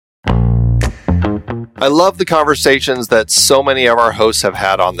I love the conversations that so many of our hosts have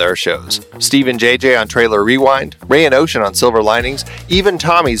had on their shows. Steve and JJ on Trailer Rewind, Ray and Ocean on Silver Linings, even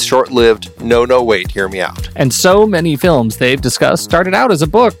Tommy's short-lived No, Wait, Hear Me Out. And so many films they've discussed started out as a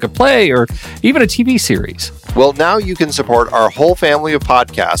book, a play, or even a TV series. Well, now you can support our whole family of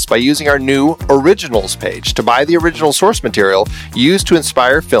podcasts by using our new Originals page to buy the original source material used to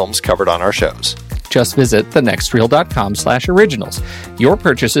inspire films covered on our shows. Just visit thenextreel.com/originals. Your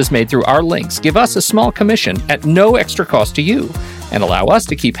purchases made through our links give us a small commission at no extra cost to you and allow us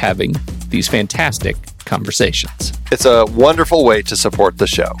to keep having these fantastic conversations. It's a wonderful way to support the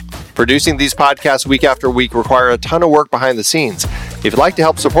show. Producing these podcasts week after week require a ton of work behind the scenes. If you'd like to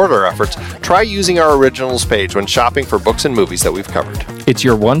help support our efforts, try using our Originals page when shopping for books and movies that we've covered. It's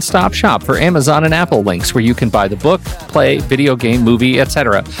your one-stop shop for Amazon and Apple links where you can buy the book, play, video game, movie,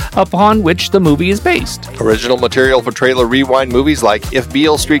 etc., upon which the movie is based. Original material for Trailer Rewind movies like If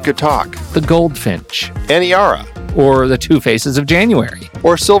Beale Street Could Talk, The Goldfinch, Aniara, or The Two Faces of January.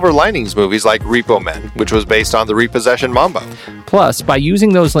 Or Silver Linings movies like Repo Men, which was based on the Repossession Mambo. Plus, by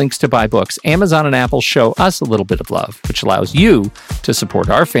using those links to buy books, Amazon and Apple show us a little bit of love, which allows you to support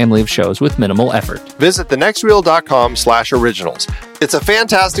our family of shows with minimal effort. Visit thenextreel.com/originals. It's a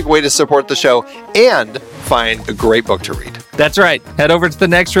fantastic way to support the show and find a great book to read. That's right. Head over to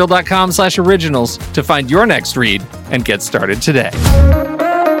thenextreel.com/originals to find your next read and get started today.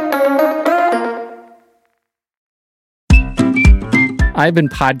 I've been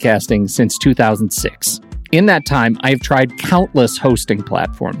podcasting since 2006. In that time, I've tried countless hosting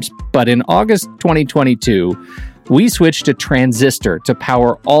platforms, but in August 2022, we switched to Transistor to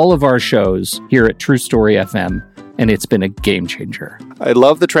power all of our shows here at True Story FM, and it's been a game changer. I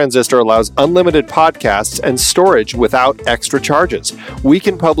love the Transistor allows unlimited podcasts and storage without extra charges. We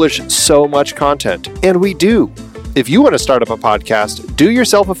can publish so much content, and we do. If you want to start up a podcast, do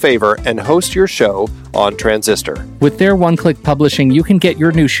yourself a favor and host your show on Transistor. With their one-click publishing, you can get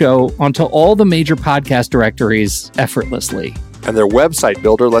your new show onto all the major podcast directories effortlessly. And their website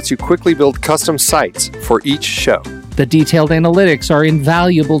builder lets you quickly build custom sites for each show. The detailed analytics are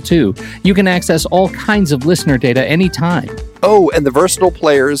invaluable too. You can access all kinds of listener data anytime. Oh, and the versatile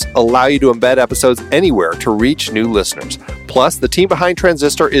players allow you to embed episodes anywhere to reach new listeners. Plus, the team behind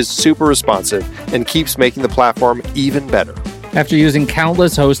Transistor is super responsive and keeps making the platform even better. After using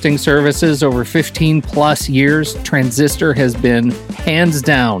countless hosting services over 15 plus years, Transistor has been, hands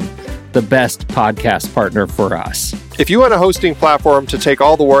down, the best podcast partner for us. If you want a hosting platform to take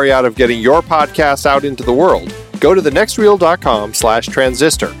all the worry out of getting your podcast out into the world, go to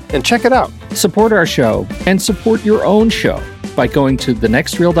thenextreel.com/transistor and check it out. Support our show and support your own show by going to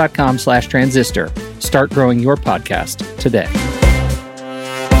thenextreel.com/transistor. Start growing your podcast today.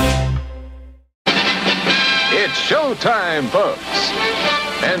 It's showtime, folks.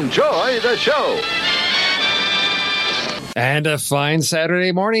 Enjoy the show. And a fine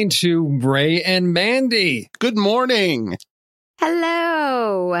Saturday morning to Ray and Mandy. Good morning.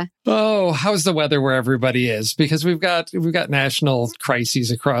 Hello. Oh, how's the weather where everybody is? Because we've got national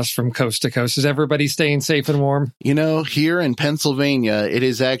crises across from coast to coast. Is everybody staying safe and warm? You know, here in Pennsylvania, it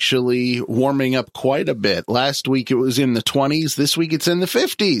is actually warming up quite a bit. Last week it was in the 20s. This week it's in the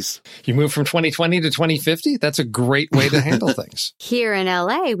 50s. You moved from 2020 to 2050? That's a great way to handle things. Here in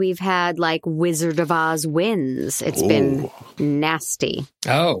LA, we've had like Wizard of Oz winds. It's been nasty.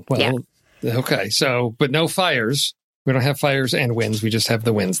 Oh, well, okay. So, but no fires. We don't have fires and winds. We just have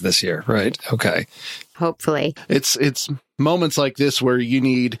the winds this year, right? Okay. Hopefully. It's moments like this where you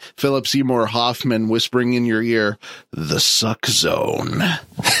need Philip Seymour Hoffman whispering in your ear, the suck zone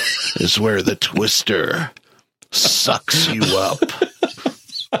is where the twister sucks you up.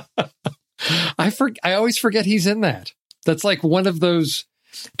 I always forget he's in that. That's like one of those.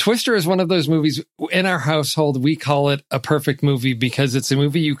 Twister is one of those movies in our household. We call it a perfect movie because it's a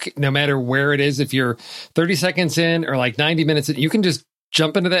movie no matter where it is, if you're 30 seconds in or like 90 minutes in, you can just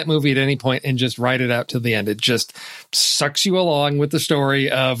jump into that movie at any point and just ride it out to the end. It just sucks you along with the story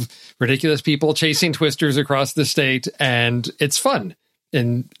of ridiculous people chasing twisters across the state, and it's fun.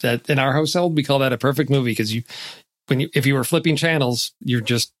 And that in our household, we call that a perfect movie because if you were flipping channels, you're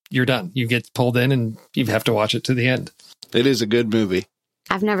done. You get pulled in and you have to watch it to the end. It is a good movie.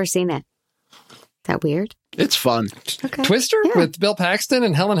 I've never seen it. Is that weird? It's fun. Okay. Twister with Bill Paxton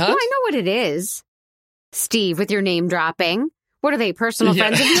and Helen Hunt? Well, I know what it is. Steve, with your name dropping. What are they, personal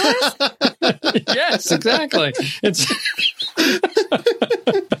friends of yours? Yes, exactly.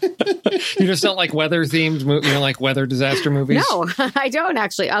 You just don't like weather-themed movies? You don't like weather disaster movies? No, I don't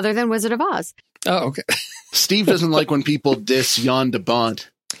actually, other than Wizard of Oz. Oh, okay. Steve doesn't like when people diss Jan de Bont.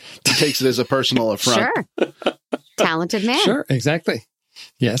 He takes it as a personal affront. Sure. Talented man. Sure, exactly.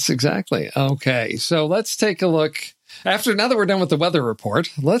 Yes, exactly. Okay, so let's take a look. Now that we're done with the weather report,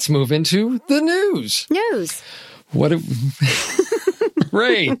 let's move into the news. What?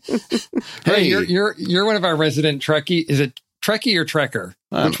 Ray, Hey. you're one of our resident Trekkie. Is it Trekkie or Trekker?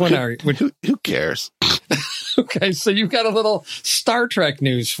 Which one are you? Who cares? Okay, so you've got a little Star Trek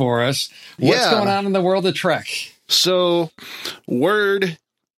news for us. What's going on in the world of Trek? So, word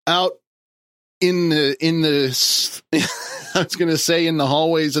out in the I was going to say in the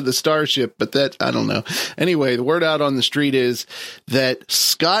hallways of the starship, but that I don't know. Anyway, the word out on the street is that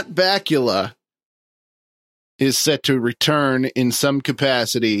Scott Bakula is set to return in some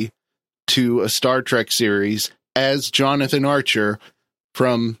capacity to a Star Trek series as Jonathan Archer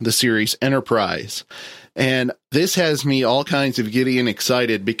from the series Enterprise. And this has me all kinds of giddy and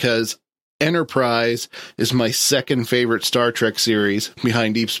excited because Enterprise is my second favorite Star Trek series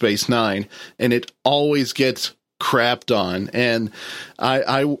behind Deep Space Nine, and it always gets crapped on. And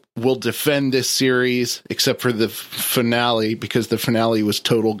I will defend this series, except for the finale, because the finale was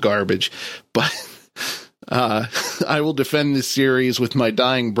total garbage. But I will defend this series with my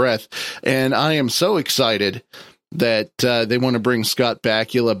dying breath. And I am so excited that they want to bring Scott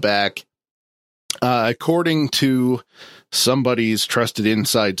Bakula back. According to somebody's trusted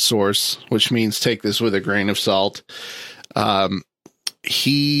inside source, which means take this with a grain of salt,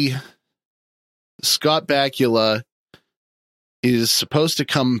 Scott Bakula is supposed to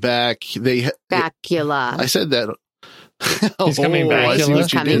come back. Bakula. I said that. He's coming back. I see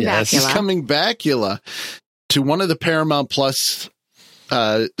what you did. Bakula. He's coming Bakula to one of the Paramount Plus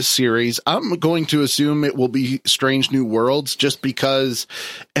series. I'm going to assume it will be Strange New Worlds, just because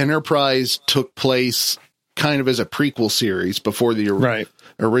Enterprise took place kind of as a prequel series before the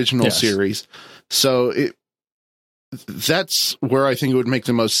original series. So that's where I think it would make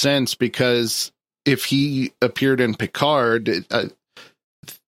the most sense, because if he appeared in Picard,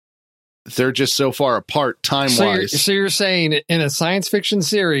 they're just so far apart time-wise. So you're saying in a science fiction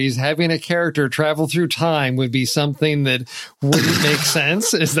series, having a character travel through time would be something that wouldn't make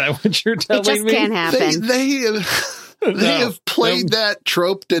sense? Is that what you're telling me? It just can't happen. They have played that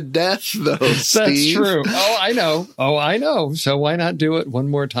trope to death, though, Steve. That's true. Oh, I know. So why not do it one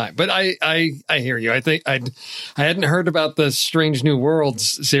more time? But I hear you. I think I hadn't heard about the Strange New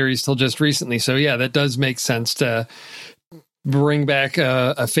Worlds series till just recently. So yeah, that does make sense to bring back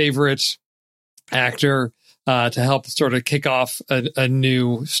a favorite actor to help sort of kick off a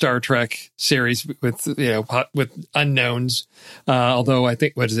new Star Trek series with unknowns. Although I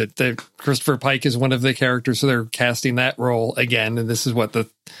think, Christopher Pike is one of the characters, so they're casting that role again. And this is what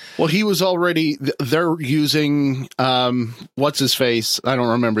he was already, they're using, what's his face? I don't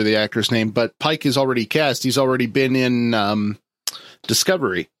remember the actor's name, but Pike is already cast. He's already been in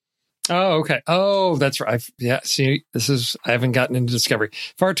Discovery. Oh, okay. Oh, that's right. See, I haven't gotten into Discovery.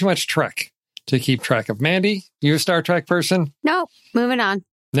 Far too much Trek to keep track of. Mandy, you a Star Trek person? Nope. Moving on.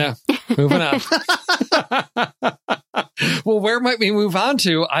 No, moving on. Well, where might we move on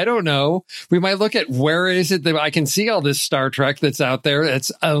to? I don't know. We might look at where is it that I can see all this Star Trek that's out there.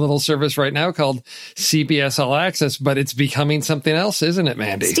 It's a little service right now called CBS All Access, but it's becoming something else, isn't it,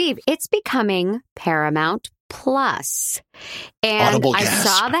 Mandy? Steve, it's becoming Paramount Plus. And Audible I gasp.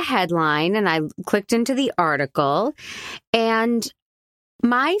 saw the headline and I clicked into the article, and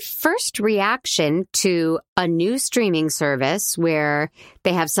my first reaction to a new streaming service where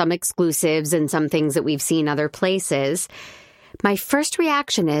they have some exclusives and some things that we've seen other places, my first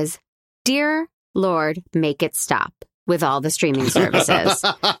reaction is, dear Lord, make it stop with all the streaming services.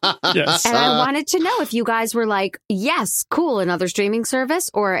 Yes. And I wanted to know if you guys were like, yes, cool, another streaming service,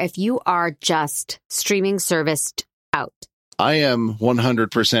 or if you are just streaming serviced out. I am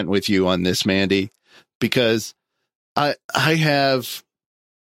 100% with you on this, Mandy, because I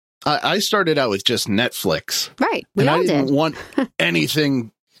started out with just Netflix. Right. We and all I didn't did. want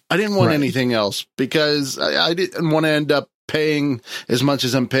anything. I didn't want anything else, because I didn't want to end up paying as much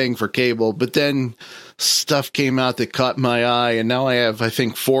as I'm paying for cable. But then stuff came out that caught my eye, and now I have, I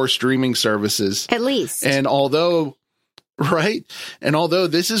think, 4 streaming services. At least. And although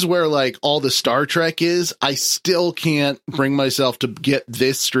this is where like all the Star Trek is, I still can't bring myself to get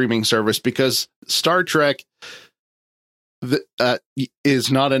this streaming service, because Star Trek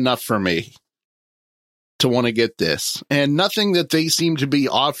is not enough for me to want to get this. And nothing that they seem to be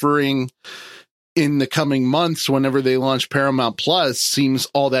offering in the coming months whenever they launch Paramount Plus seems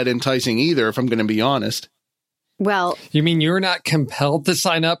all that enticing either, if I'm going to be honest. Well, You mean you're not compelled to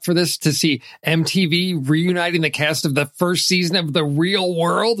sign up for this to see MTV reuniting the cast of the first season of The Real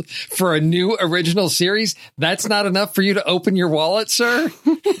World for a new original series? That's not enough for you to open your wallet, sir?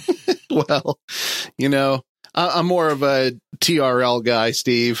 Well, I'm more of a TRL guy,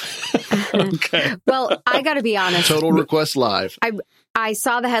 Steve. Okay. Well, I got to be honest. Total Request Live. I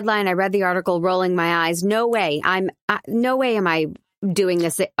saw the headline. I read the article, rolling my eyes. No way. No way am I doing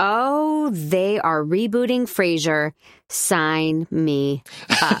this. Oh, they are rebooting Frasier. Sign me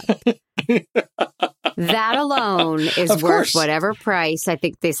up. That alone is Of worth course. whatever price. I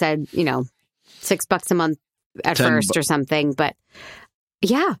think they said, $6 a month at first or something. But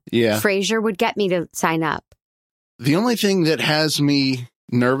yeah, Frasier would get me to sign up. The only thing that has me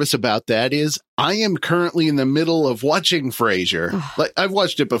nervous about that is I am currently in the middle of watching Frasier. Like I've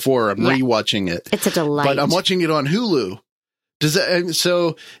watched it before. I'm rewatching it. It's a delight. But I'm watching it on Hulu.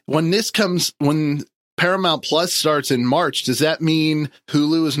 So when Paramount Plus starts in March, does that mean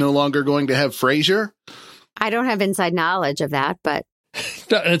Hulu is no longer going to have Frasier? I don't have inside knowledge of that, but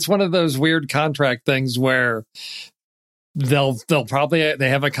It's one of those weird contract things where they'll probably, they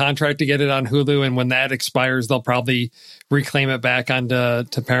have a contract to get it on Hulu, and when that expires, they'll probably reclaim it back onto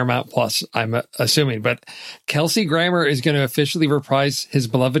Paramount Plus, I'm assuming. But Kelsey Grammer is going to officially reprise his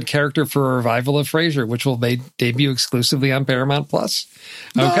beloved character for a revival of Frasier, which will debut exclusively on Paramount Plus.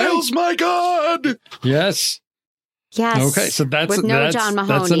 Okay. Niles, my God! Yes. yes. Okay, so that's with no that's, John that's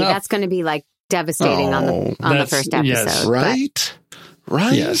Mahoney. enough. That's going to be like devastating on the first episode. yes. but- Right?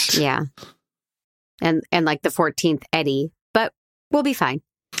 Right? Yes. Yeah. And like the 14th Eddie, but we'll be fine.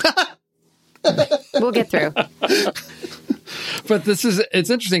 We'll get through. But it's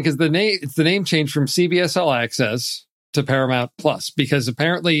interesting because it's the name change from CBS All Access to Paramount Plus, because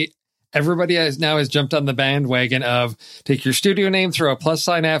apparently everybody now has jumped on the bandwagon of take your studio name, throw a plus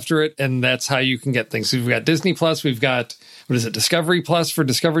sign after it, and that's how you can get things. So we've got Disney Plus, we've got, Discovery Plus for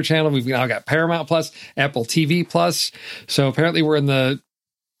Discovery Channel, we've now got Paramount Plus, Apple TV Plus. So apparently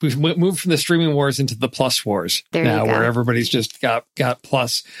we've moved from the streaming wars into the plus wars now, where everybody's just got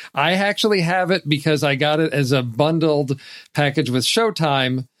plus. I actually have it because I got it as a bundled package with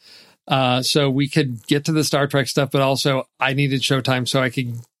Showtime. So we could get to the Star Trek stuff, but also I needed Showtime so I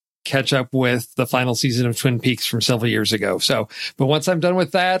could catch up with the final season of Twin Peaks from several years ago. But once I'm done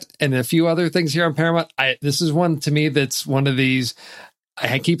with that and a few other things here on Paramount, this is one to me that's one of these.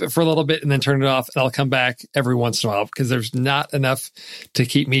 I keep it for a little bit and then turn it off, and I'll come back every once in a while because there's not enough to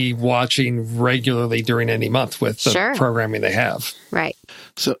keep me watching regularly during any month with the programming they have. Right.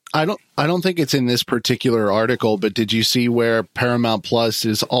 So I don't think it's in this particular article, but did you see where Paramount Plus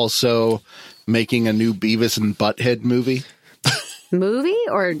is also making a new Beavis and Butthead movie? Movie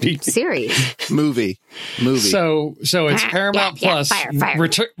or series? Movie. So it's Paramount Plus. Fire.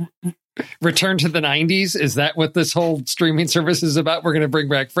 Return to the 90s. Is that what this whole streaming service is about? We're going to bring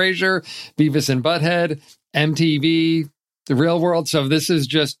back Frasier, Beavis and Butthead, MTV, The Real World. So this is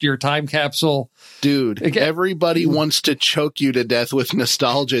just your time capsule. Dude, everybody wants to choke you to death with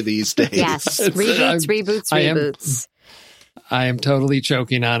nostalgia these days. Yes. Reboots. I am totally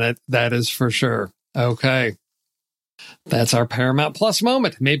choking on it. That is for sure. Okay. That's our Paramount Plus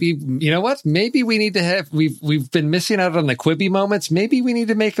moment. Maybe, you know what? Maybe we need to have, we've been missing out on the Quibi moments. Maybe we need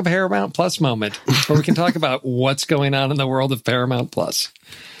to make a Paramount Plus moment where we can talk about what's going on in the world of Paramount Plus.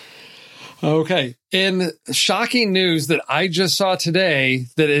 Okay. In shocking news that I just saw today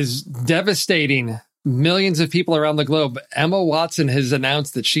that is devastating millions of people around the globe, Emma Watson has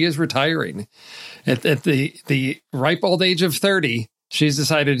announced that she is retiring at the ripe old age of 30. She's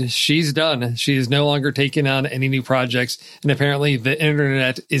decided she's done. She is no longer taking on any new projects. And apparently the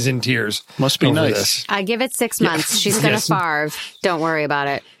internet is in tears. Must be nice. This. I give it 6 months. She's going to farve. Don't worry about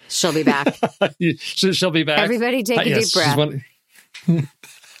it. She'll be back. She'll be back. Everybody take a deep breath.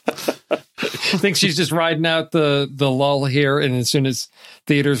 I think she's just riding out the lull here. And as soon as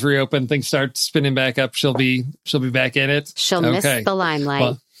theaters reopen, things start spinning back up, she'll be back in it. She'll miss the limelight.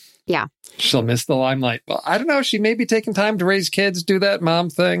 Well, yeah. She'll miss the limelight. Well, I don't know. She may be taking time to raise kids, do that mom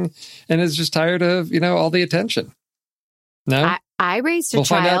thing, and is just tired of, all the attention. No? I raised a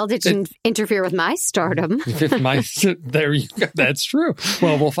child. It didn't interfere with my stardom. There you go. That's true.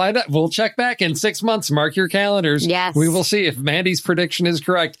 Well, we'll find out. We'll check back in 6 months. Mark your calendars. Yes. We will see if Mandy's prediction is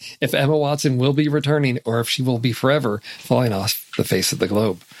correct, if Emma Watson will be returning, or if she will be forever falling off the face of the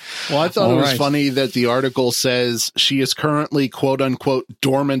globe. Well, I thought it was funny that the article says she is currently, quote unquote,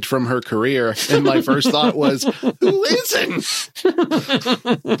 dormant from her career. And my first thought was, who isn't?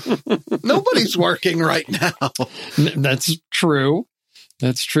 Nobody's working right now. That's true.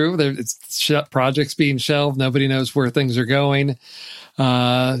 That's true. It's projects being shelved. Nobody knows where things are going.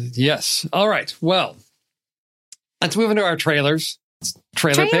 Yes. All right. Well, let's move into our trailers.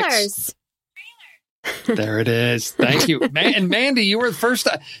 Trailer picks. There it is. Thank you. And Mandy, you were the first.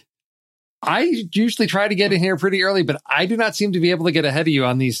 I usually try to get in here pretty early, but I do not seem to be able to get ahead of you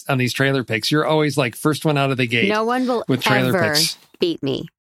on these trailer picks. You're always like first one out of the gate. No one will with trailer ever picks. beat me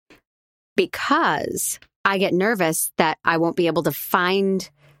because I get nervous that I won't be able to find,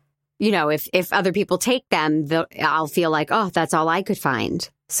 if other people take them, I'll feel like, oh, that's all I could find.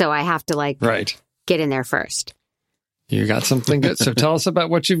 So I have to get in there first. You got something good. So tell us about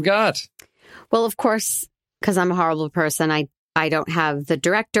what you've got. Well, of course, because I'm a horrible person, I don't have the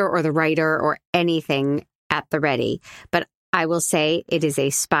director or the writer or anything at the ready. But I will say it is a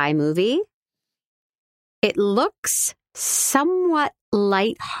spy movie. It looks somewhat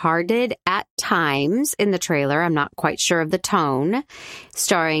lighthearted at times in the trailer. I'm not quite sure of the tone.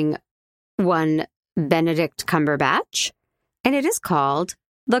 Starring one Benedict Cumberbatch. And it is called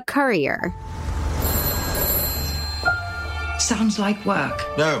The Courier. Sounds like work.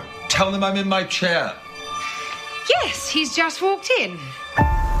 No, tell them I'm in my chair. Yes, he's just walked in.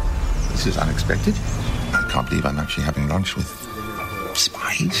 This is unexpected. I can't believe I'm actually having lunch with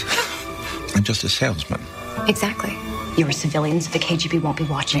spies. I'm just a salesman. Exactly. You're a civilian, so the KGB won't be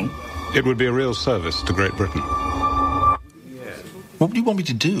watching. It would be a real service to Great Britain. What do you want me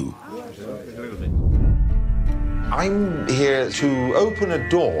to do? I'm here to open a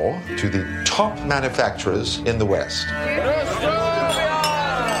door to the top manufacturers in the West.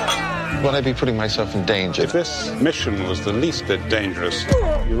 Will I be putting myself in danger? If this mission was the least bit dangerous,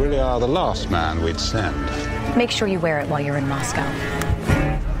 you really are the last man we'd send. Make sure you wear it while you're in Moscow.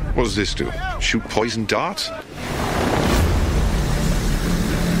 What does this do? Shoot poison darts?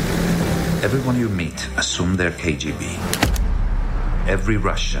 Everyone you meet, assume they're KGB. Every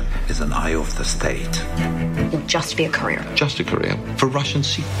Russian is an eye of the state. You'll just be a courier. Just a courier for Russian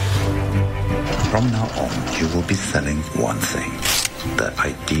secrets. From now on, you will be selling one thing. The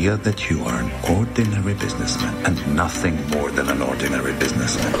idea that you are an ordinary businessman and nothing more than an ordinary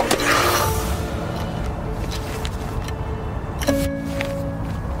businessman.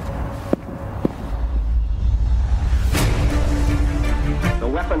 The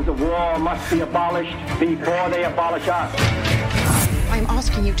weapons of war must be abolished before they abolish us. I am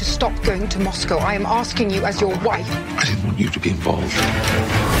asking you to stop going to Moscow. I am asking you as your wife. I didn't want you to be involved.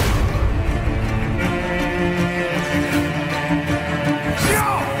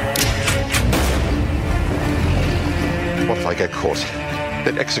 What if I get caught?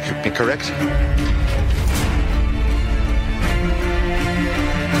 They'd execute me, correct?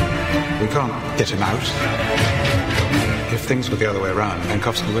 We can't get him out. If things were the other way around,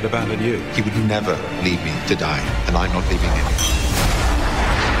 Penkovsky would abandon you. He would never leave me to die, and I'm not leaving him.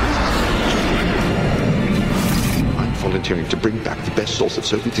 I'm volunteering to bring back the best source of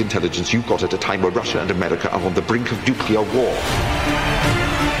Soviet intelligence you got at a time where Russia and America are on the brink of nuclear war.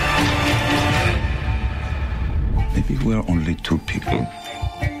 Maybe we're only two people.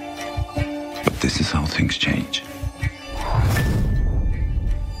 But this is how things change.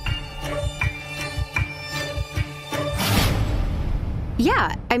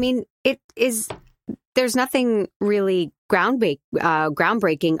 Yeah, I mean, it is. There's nothing really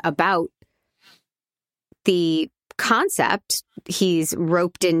groundbreaking about the concept.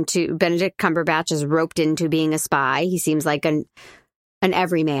 Benedict Cumberbatch is roped into being a spy. He seems like an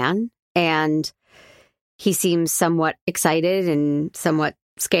everyman, and he seems somewhat excited and somewhat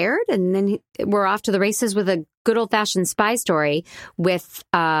scared. And then we're off to the races with a good old-fashioned spy story with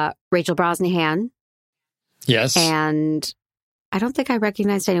Rachel Brosnahan. Yes. And I don't think I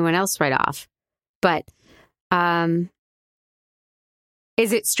recognized anyone else right off. But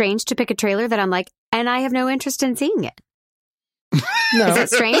is it strange to pick a trailer that I'm like, and I have no interest in seeing it? No. Is that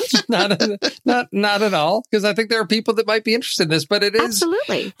strange? not at all. Because I think there are people that might be interested in this, but it is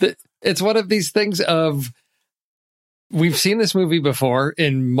absolutely. It's one of these things of, we've seen this movie before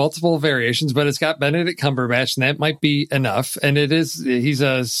in multiple variations, but it's got Benedict Cumberbatch, and that might be enough. And he's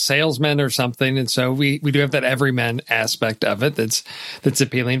a salesman or something. And so we do have that everyman aspect of it that's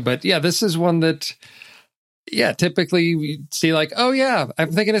appealing. But yeah, this is one that, typically we see like, oh yeah,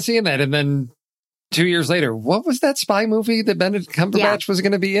 I'm thinking of seeing that. And then 2 years later, what was that spy movie that Benedict Cumberbatch was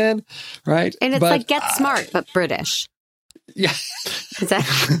going to be in? Right. And it's like Get Smart, but British. Yeah. Is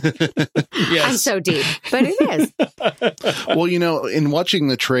that? Yes. I'm so deep, but it is. Well, in watching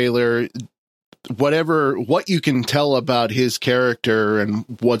the trailer, what you can tell about his character and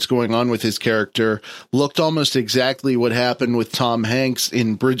what's going on with his character looked almost exactly what happened with Tom Hanks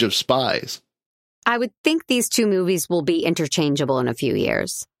in Bridge of Spies. I would think these two movies will be interchangeable in a few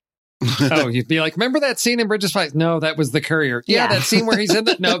years. Oh, you'd be like, remember that scene in Bridge of Spies? No, that was The Courier. Yeah, that scene where he's in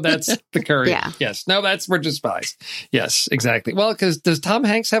that. No, that's The Courier. Yeah. Yes. No, that's Bridge of Spies. Yes, exactly. Well, because does Tom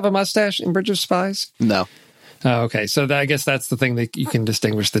Hanks have a mustache in Bridge of Spies? No. Oh, okay. So I guess that's the thing that you can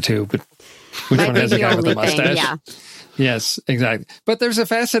distinguish the two. But which Might one be has a the guy with a only mustache? thing, yeah. Yes, exactly. But there's a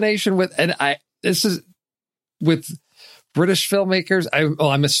fascination with, this is with British filmmakers.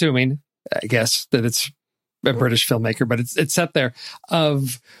 I'm assuming, I guess, that it's a British filmmaker, but it's set there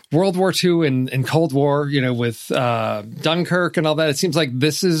of World War II and Cold War, with Dunkirk and all that. It seems like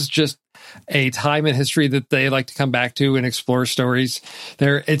this is just a time in history that they like to come back to and explore stories.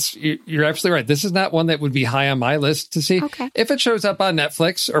 You're absolutely right. This is not one that would be high on my list to see. Okay. If it shows up on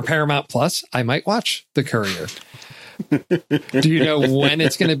Netflix or Paramount Plus, I might watch The Courier. Do you know when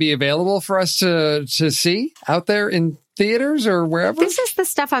it's going to be available for us to see out there in theaters or wherever? This is the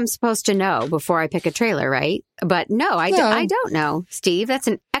stuff I'm supposed to know before I pick a trailer, right? But no, I don't know, Steve. That's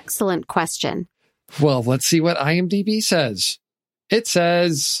an excellent question. Well, let's see what IMDb says. It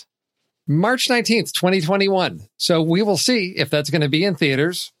says March 19th, 2021. So we will see if that's going to be in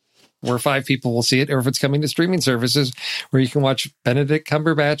theaters where 5 people will see it, or if it's coming to streaming services where you can watch Benedict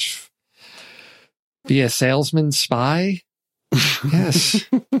Cumberbatch be a salesman spy. Yes.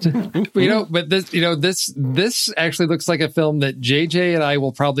 But this actually looks like a film that JJ and I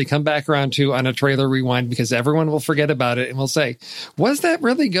will probably come back around to on a trailer rewind, because everyone will forget about it and will say, was that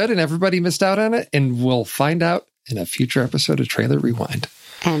really good? And everybody missed out on it. And we'll find out in a future episode of Trailer Rewind.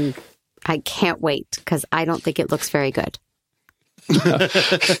 And I can't wait, because I don't think it looks very good.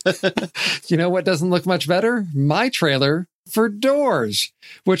 You know what doesn't look much better? My trailer for Doors,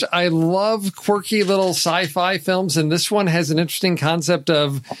 which I love quirky little sci-fi films. And this one has an interesting concept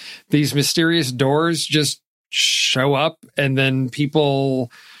of these mysterious doors just show up and then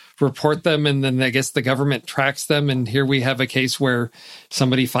people report them. And then I guess the government tracks them. And here we have a case where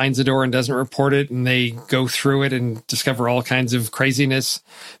somebody finds a door and doesn't report it. And they go through it and discover all kinds of craziness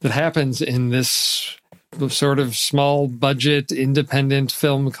that happens in this sort of small budget independent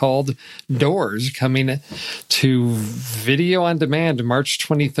film called Doors, coming to video on demand March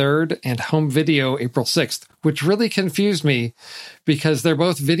 23rd and home video April 6th, which really confused me because they're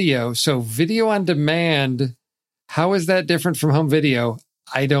both video. So video on demand, how is that different from home video?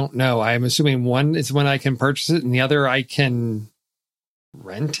 I don't know. I'm assuming one is when I can purchase it and the other I can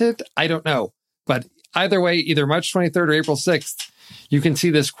rent it. I don't know. But either way, either March 23rd or April 6th, you can see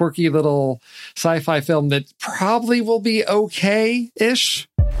this quirky little sci-fi film that probably will be okay-ish.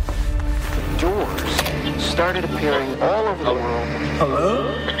 Doors started appearing all over the world.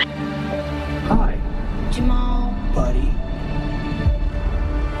 Hello? Hi. Jamal. Buddy.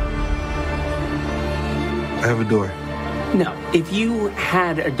 I have a door. No, if you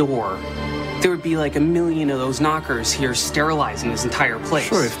had a door, there would be like 1 million of those knockers here sterilizing this entire place.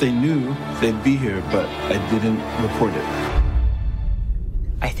 Sure, if they knew, they'd be here, but I didn't report it.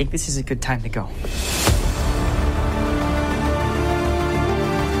 I think this is a good time to go. Knockers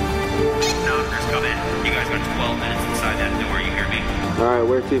come in. You guys got 12 minutes inside that door, you hear me? All right,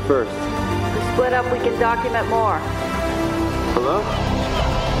 where to first? We split up, we can document more. Hello?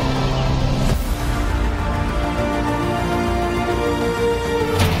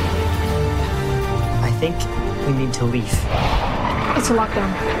 I think we need to leave. It's a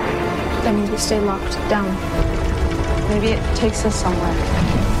lockdown. That means we stay locked down. Maybe it takes us somewhere.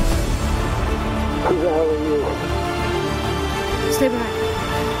 Who the hell are you? Stay behind.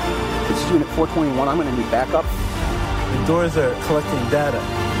 This is Unit 421. I'm going to need backup. The doors are collecting data.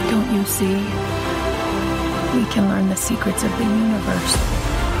 Don't you see? We can learn the secrets of the universe.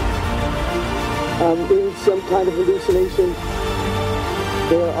 I'm in some kind of hallucination.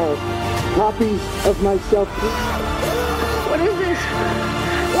 There are copies of myself. What is this?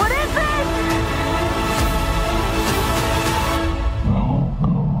 What is this?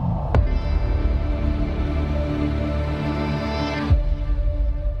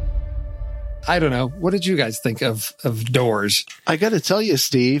 I don't know. What did you guys think of Doors? I got to tell you,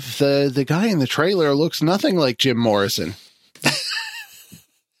 Steve, the guy in the trailer looks nothing like Jim Morrison.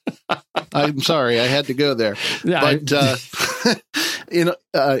 I'm sorry, I had to go there. Yeah, but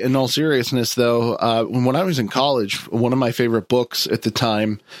in all seriousness, though, when I was in college, one of my favorite books at the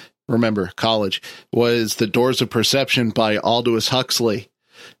time, remember college, was The Doors of Perception by Aldous Huxley.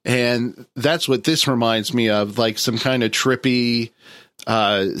 And that's what this reminds me of, like some kind of trippy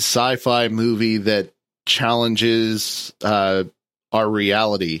sci-fi movie that challenges our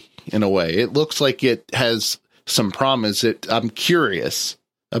reality in a way. It looks like it has some promise. I'm curious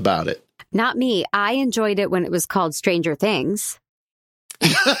about it. Not me. I enjoyed it when it was called Stranger Things.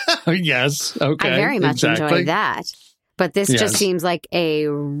 Yes. Okay. I very much enjoyed that. But this just Yes. seems like a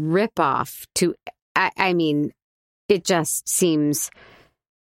ripoff to, I mean, it just seems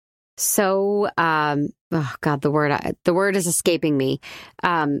so, oh God, the word is escaping me.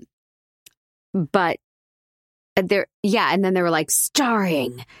 But and then they were like,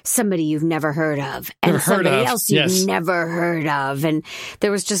 starring somebody you've never heard of, and somebody else you've never heard of. And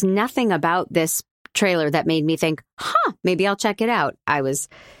there was just nothing about this trailer that made me think, maybe I'll check it out. I was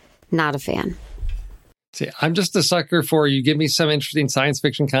not a fan. See, I'm just a sucker for you give me some interesting science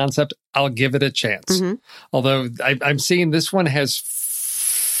fiction concept, I'll give it a chance. Mm-hmm. Although I'm seeing this one has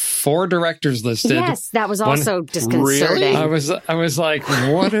 4 directors listed. Yes, that was also disconcerting. Really? I was like,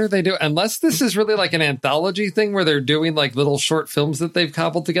 what are they doing? Unless this is really like an anthology thing where they're doing like little short films that they've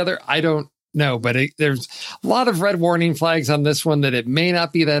cobbled together. I don't know, but there's a lot of red warning flags on this one that it may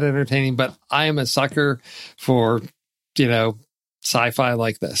not be that entertaining, but I am a sucker for, sci-fi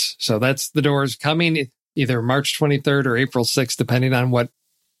like this. So that's The Doors, coming either March 23rd or April 6th, depending on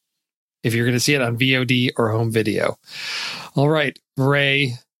if you're going to see it on VOD or home video. All right,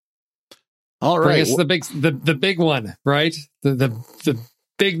 Ray. All right. Bring us the big one, right? The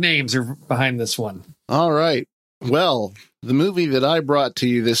big names are behind this one. All right. Well, the movie that I brought to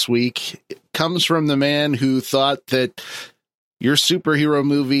you this week comes from the man who thought that your superhero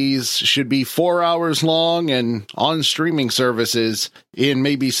movies should be 4 hours long and on streaming services in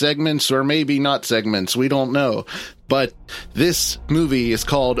maybe segments or maybe not segments. We don't know. But this movie is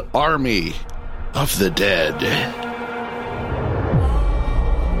called Army of the Dead.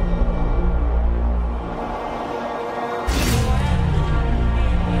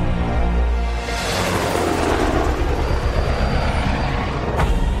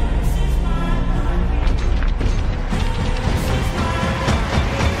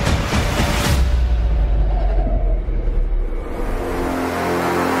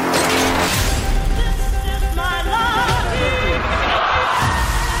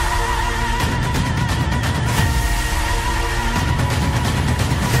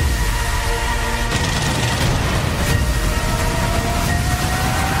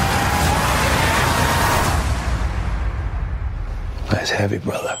 That's heavy,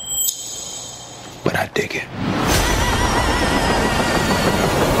 brother. But I dig it.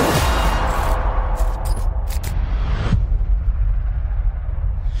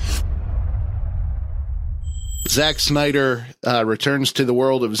 Zack Snyder returns to the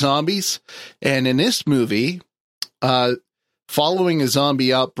world of zombies. And in this movie, following a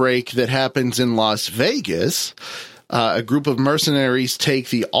zombie outbreak that happens in Las Vegas, a group of mercenaries take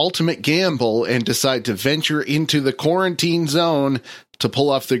the ultimate gamble and decide to venture into the quarantine zone to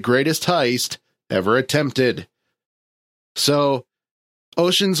pull off the greatest heist ever attempted. So,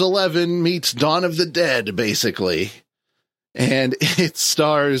 Ocean's 11 meets Dawn of the Dead, basically. And it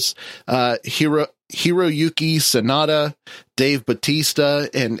stars Hiroyuki Sanada, Dave Bautista,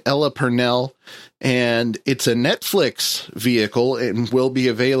 and Ella Purnell. And it's a Netflix vehicle and will be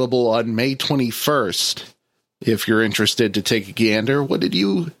available on May 21st. If you're interested to take a gander, what did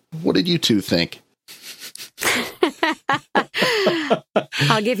you two think?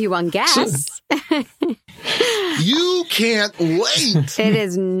 I'll give you one guess. You can't wait. It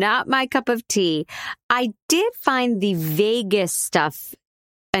is not my cup of tea. I did find the Vegas stuff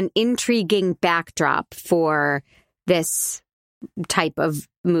an intriguing backdrop for this type of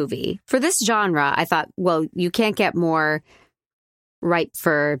movie. For this genre, I thought, well, you can't get more ripe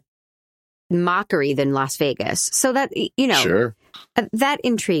for mockery than Las Vegas. So that, sure. That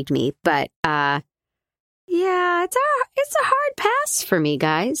intrigued me. But yeah, it's a hard pass for me,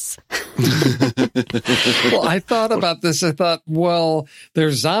 guys. Well, I thought about this. I thought, well,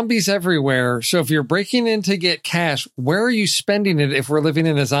 there's zombies everywhere. So if you're breaking in to get cash, where are you spending it if we're living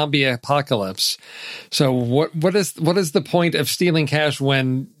in a zombie apocalypse? So what is the point of stealing cash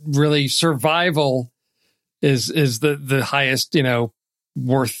when really survival is the highest,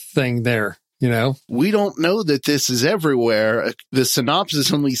 worth thing there? We don't know that this is everywhere. The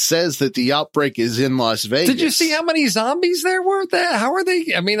synopsis only says that the outbreak is in Las Vegas. Did you see how many zombies there were? How are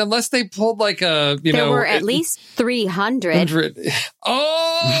they? I mean, unless they pulled like a, there were at least 300.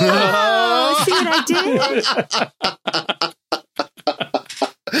 Oh, see what I did?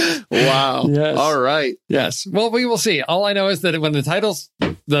 Wow. Yes. All right. Yes. Well, we will see. All I know is that when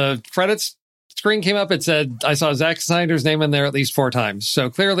the credits screen came up, it said, I saw Zack Snyder's name in there at least 4 times.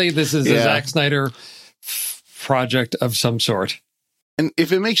 So clearly this is a Zack Snyder project of some sort. And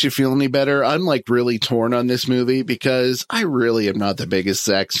if it makes you feel any better, I'm like really torn on this movie because I really am not the biggest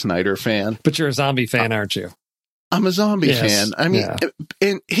Zack Snyder fan. But you're a zombie fan, aren't you? I'm a zombie fan. I mean,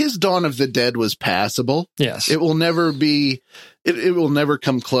 and his Dawn of the Dead was passable. Yes. It will never be, it will never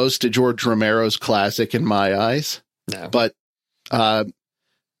come close to George Romero's classic in my eyes. No. But,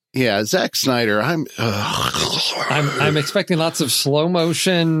 yeah, Zack Snyder. I'm expecting lots of slow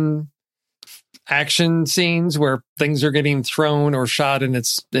motion action scenes where things are getting thrown or shot and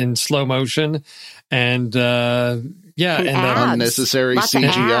it's in slow motion. And and unnecessary Lots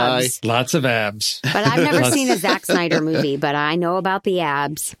CGI. Lots of abs. But I've never seen a Zack Snyder movie, but I know about the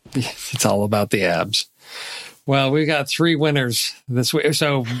abs. It's all about the abs. Well, we got 3 winners this week.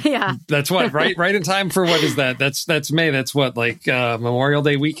 So Yeah. that's what, right in time for what is that? That's May. That's what, like Memorial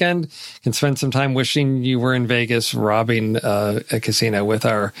Day weekend. Can spend some time wishing you were in Vegas robbing a casino with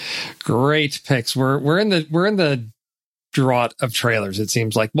our great picks. We're in the drought of trailers, it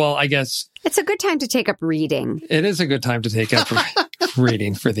seems like. Well, I guess It's a good time to take up reading. it is a good time to take up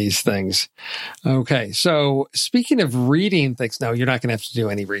reading for these things. Okay, so speaking of reading things, no, you're not going to have to do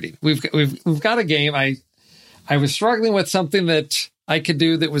any reading. We've got a game. I was struggling with something that I could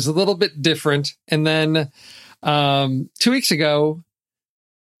do that was a little bit different, and then 2 weeks ago,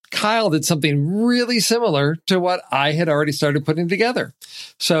 Kyle did something really similar to what I had already started putting together.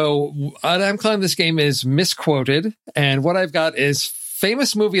 So what I'm calling this game is Misquoted, and what I've got is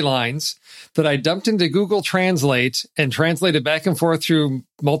famous movie lines that I dumped into Google Translate and translated back and forth through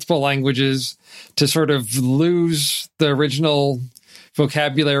multiple languages to sort of lose the original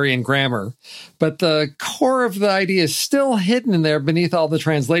vocabulary and grammar. But the core of the idea is still hidden in there beneath all the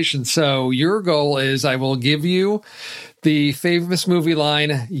translation. So your goal is I will give you the famous movie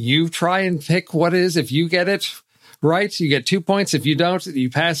line. You try and pick what it is. If you get it right, you get 2 points. If you don't, you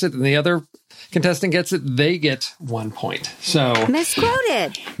pass it, and the other contestant gets it, they get 1 point. So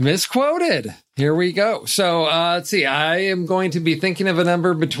Misquoted. Here we go. So let's see. I am going to be thinking of a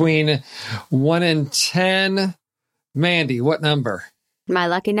number between 1 and 10. Mandy, what number? My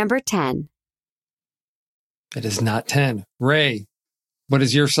lucky number 10. It is not 10. Ray, what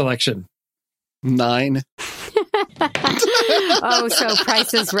is your selection? 9. Oh, so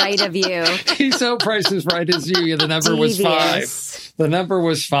Price is Right of you. He's so Price is Right as you. The number was 5. The number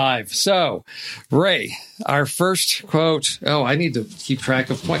was 5. So, Ray, our first quote. Oh, I need to keep track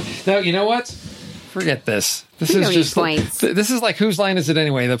of points. Now, you know what? Forget this. This is just points. This is like whose line is it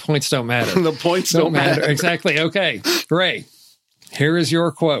anyway? The points don't matter. The points don't matter. Exactly. Okay, Ray, here is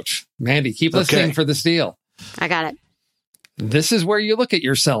your quote. Mandy, keep listening for the steal. I got it. This is where you look at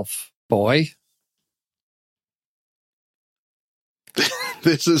yourself, boy.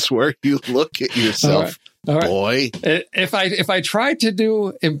 This is where you look at yourself, boy. If I tried to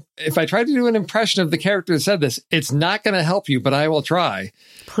do an impression of the character that said this, it's not going to help you, but I will try.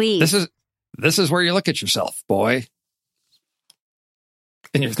 Please. This is where you look at yourself, boy.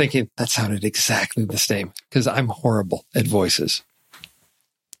 And you're thinking, that sounded exactly the same, because I'm horrible at voices.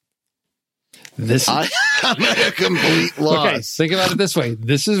 I'm at a complete loss. Okay, think about it this way.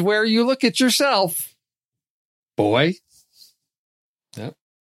 This is where you look at yourself, boy.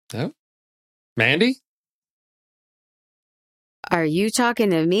 No. Mandy? Are you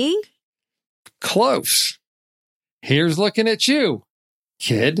talking to me? Close. Here's looking at you,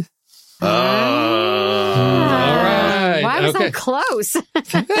 kid. Oh. All right. Why was I close?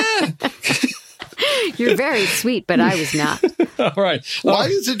 You're very sweet, but I was not. All right. Why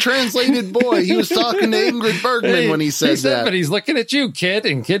is it translated boy? He was talking to Ingrid Bergman when he said that. But he's looking at you, kid,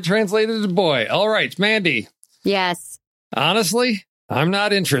 and kid translated to boy. All right, Mandy. Yes. Honestly, I'm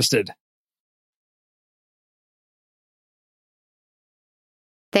not interested.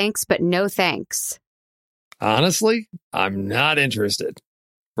 Thanks, but no thanks. Honestly, I'm not interested.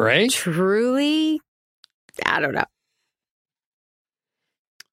 Ray? Truly? I don't know.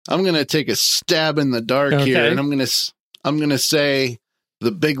 I'm going to take a stab in the dark here, and I'm going to say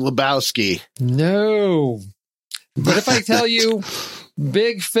The Big Lebowski. No. But if I tell you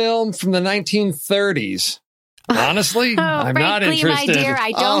big film from the 1930s, honestly, I'm not interested. My dear,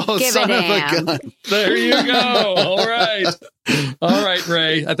 I don't give a damn. There you go. All right. All right,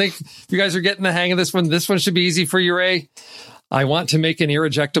 Ray. I think you guys are getting the hang of this one. This one should be easy for you, Ray. I want to make an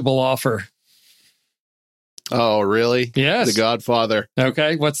irrejectable offer. Oh, really? Yes. The Godfather.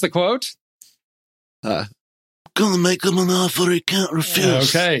 Okay. What's the quote? Gonna make him an offer he can't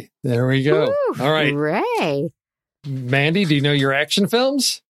refuse. Okay. There we go. Ooh, all right. Ray. Mandy, do you know your action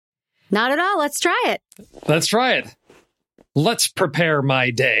films? Not at all. Let's try it. Let's try it. Let's prepare my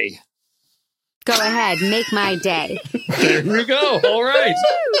day. Go ahead. Make my day. There you go. All right.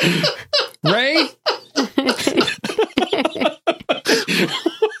 Ray?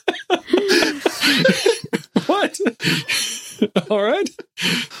 What? All right.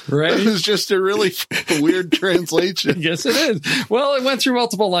 Ray? It was just a really weird translation. Yes, it is. Well, it went through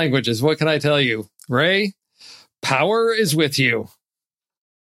multiple languages. What can I tell you? Ray, power is with you.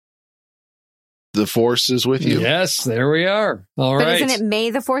 The Force is with you. Yes, there we are. All right. But isn't it May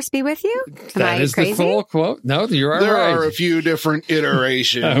the Force be with you? That is crazy? the full quote. No, you are there right. There are a few different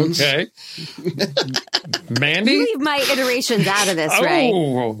iterations. Okay. Mandy? Leave my iterations out of this, Ray.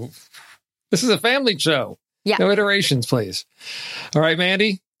 Oh, this is a family show. Yeah. No iterations, please. All right,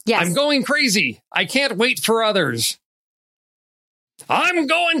 Mandy. Yes. I'm going crazy. I can't wait for others. I'm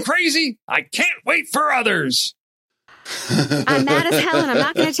going crazy. I can't wait for others. I'm mad as hell and I'm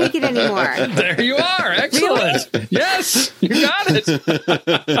not going to take it anymore. There you are. Excellent. Really? Yes, you got it.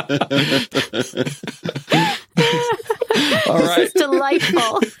 All right. This is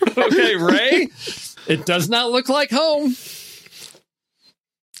delightful. Okay, Ray. It does not look like home.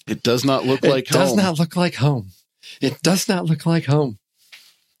 It does not look like home. It does not look like home. It does not look like home.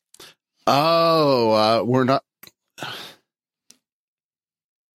 Oh, we're not.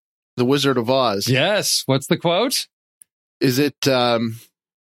 The Wizard of Oz. Yes. What's the quote? Is it, there's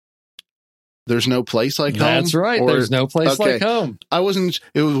no place like home? That's right. Or, there's no place like home.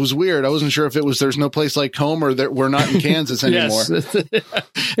 It was weird. I wasn't sure if it was there's no place like home or that we're not in Kansas anymore. Yes.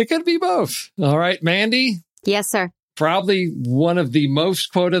 It could be both. All right, Mandy. Yes, sir. Probably one of the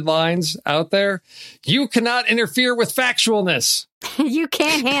most quoted lines out there. You cannot interfere with factualness. You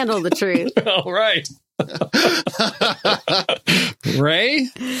can't handle the truth. All right. Ray?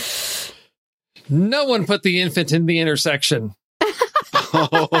 No one put the infant in the intersection.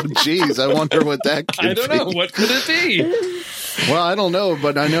 Oh, geez. I wonder what that could be. I don't know. What could it be? Well, I don't know,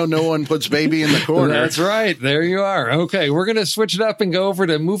 but I know no one puts baby in the corner. That's right. There you are. Okay, we're going to switch it up and go over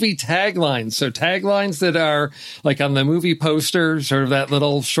to movie taglines. So taglines that are like on the movie poster, sort of that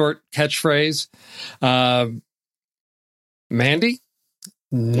little short catchphrase. Mandy,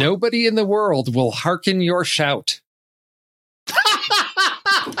 nobody in the world will hearken your shout.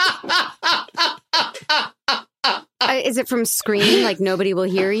 Is it from Scream? Like nobody will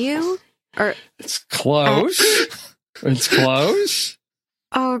hear you? Or it's close. It's close.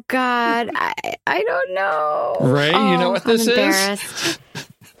 Oh God, I don't know. Ray, you know what this is?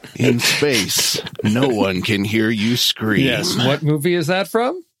 In space, no one can hear you scream. Yes. What movie is that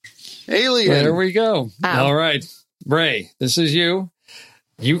from? Alien. There we go. Oh. All right, Ray, this is you.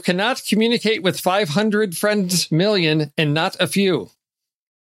 You cannot communicate with 500 friends million and not a few.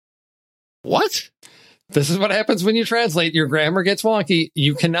 What? This is what happens when you translate. Your grammar gets wonky.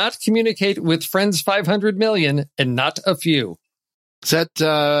 You cannot communicate with friends 500 million and not a few. Is that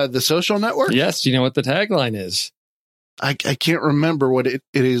The Social Network? Yes. Do you know what the tagline is? I can't remember what it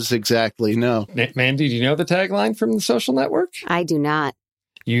is exactly. No. Mandy, do you know the tagline from The Social Network? I do not.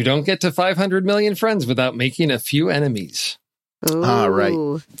 You don't get to 500 million friends without making a few enemies. Ooh, all right.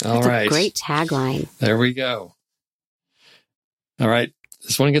 All right. A great tagline. There we go. All right.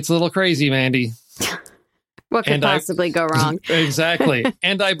 This one gets a little crazy, Mandy. What could possibly go wrong? Exactly.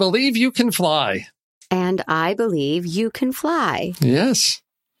 And I believe you can fly. And I believe you can fly. Yes.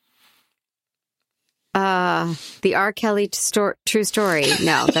 The R. Kelly true story.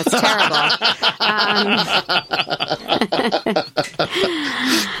 No, that's terrible.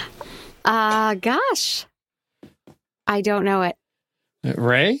 Gosh. I don't know it.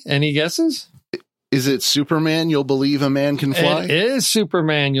 Ray, any guesses? Is it Superman? You'll believe a man can fly? It is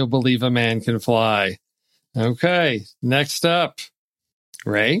Superman. You'll believe a man can fly. Okay. Next up.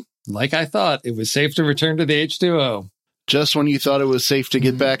 Ray, like I thought, it was safe to return to the H2O. Just when you thought it was safe to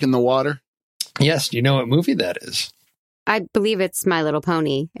get back in the water? Yes. Do you know what movie that is? I believe it's My Little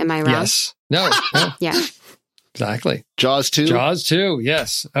Pony. Am I wrong? Yes. No. Yeah. Exactly. Jaws 2? Jaws 2.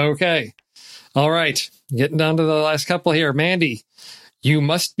 Yes. Okay. All right. Getting down to the last couple here. Mandy, you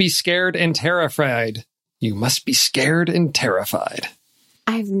must be scared and terrified. You must be scared and terrified.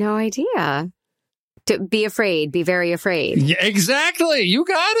 I have no idea. To be afraid, be very afraid. Yeah, exactly. You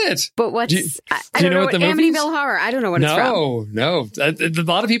got it. But what's... I don't know what Amityville Horror. I don't know what it's from. No. A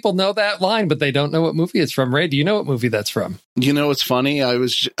lot of people know that line, but they don't know what movie it's from. Ray, do you know what movie that's from? You know, it's funny. I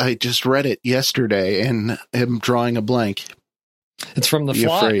just read it yesterday and am drawing a blank. It's from The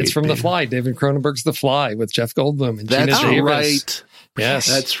Fly. Afraid, it's from The Fly. David Cronenberg's The Fly with Jeff Goldblum and Gina That's Davis. Right. Yes.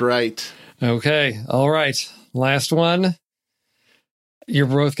 That's right. Okay. All right. Last one. You're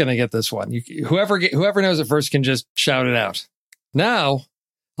both going to get this one. Whoever knows it first can just shout it out. Now,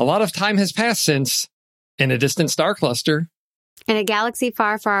 a lot of time has passed since, in a distant star cluster. In a galaxy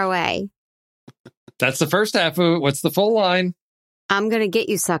far, far away. That's the first half of it. What's the full line? I'm going to get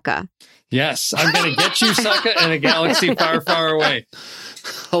you, sucker. Yes, I'm going to get you, sucker, in a galaxy far, far away.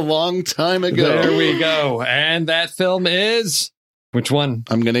 A long time ago. There we go. And that film is Which one?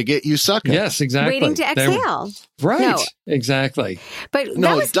 I'm going to get you sucker. Yes, exactly. Waiting to exhale. Right. No. Exactly. But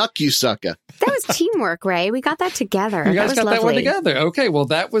duck you sucker. That was teamwork, Ray. We got that together. You guys was got lovely. that one together. Okay, well,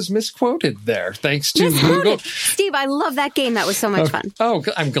 that was misquoted there. Thanks to Google. Steve, I love that game. That was so much fun. Oh,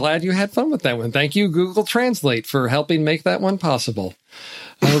 I'm glad you had fun with that one. Thank you, Google Translate, for helping make that one possible.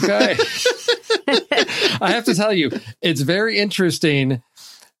 Okay. I have to tell you, it's very interesting.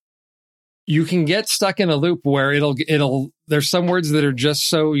 You can get stuck in a loop where there's some words that are just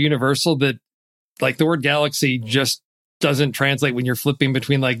so universal that, like, the word galaxy just doesn't translate when you're flipping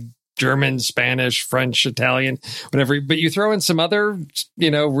between, like, German, Spanish, French, Italian, whatever. But you throw in some other,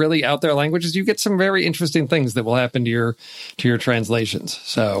 really out there languages, you get some very interesting things that will happen to your translations.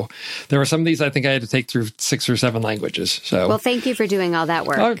 So there were some of these I think I had to take through 6 or 7 languages. So, well, thank you for doing all that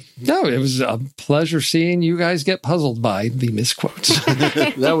work. No, it was a pleasure seeing you guys get puzzled by the misquotes.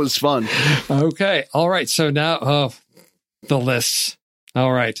 That was fun. Okay. All right. So now, the lists.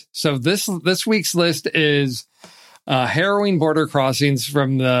 All right. So this week's list is harrowing border crossings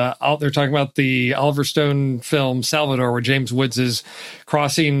from they're talking about the Oliver Stone film Salvador, where James Woods is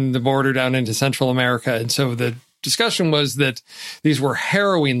crossing the border down into Central America. And so the discussion was that these were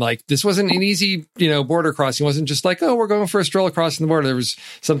harrowing. Like, this wasn't an easy, border crossing. It wasn't just like, oh, we're going for a stroll across the border. There was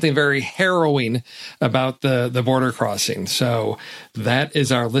something very harrowing about the border crossing. So that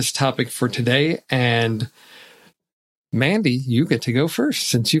is our list topic for today. And Mandy, you get to go first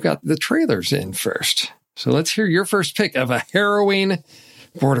since you got the trailers in first. So let's hear your first pick of a harrowing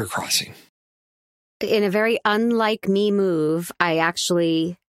border crossing. In a very unlike me move, I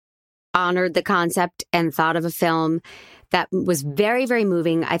actually honored the concept and thought of a film that was very, very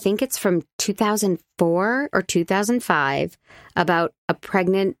moving. I think it's from 2004 or 2005 about a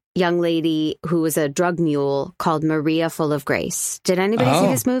pregnant young lady who was a drug mule called Maria Full of Grace. Did anybody see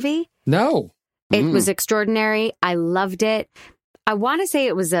this movie? No. It was extraordinary. I loved it. I want to say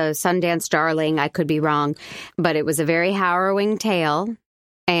it was a Sundance darling. I could be wrong, but it was a very harrowing tale.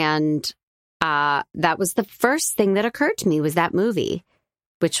 And that was the first thing that occurred to me was that movie,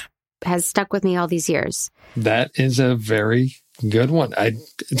 which has stuck with me all these years. That is a very good one.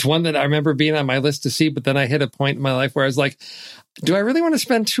 It's one that I remember being on my list to see, but then I hit a point in my life where I was like, do I really want to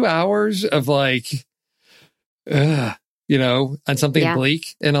spend 2 hours of on something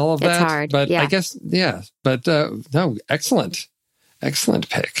bleak and all of that? It's hard. But yeah. I guess, but no, excellent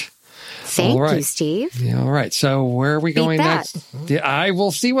pick. Thank you, Steve. Yeah, all right. So where are we going next? Yeah, I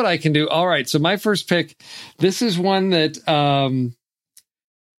will see what I can do. All right. So my first pick, this is one that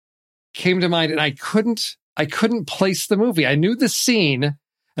came to mind, and I couldn't place the movie. I knew the scene,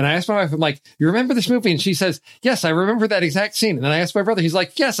 and I asked my wife, I'm like, you remember this movie? And she says, yes, I remember that exact scene. And then I asked my brother, he's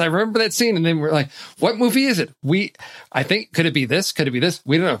like, yes, I remember that scene. And then we're like, what movie is it? I think, could it be this? Could it be this?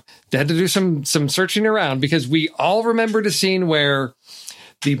 We don't know. They had to do some searching around because we all remembered a scene where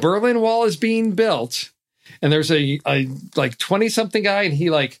the Berlin Wall is being built, and there's a 20-something guy, and he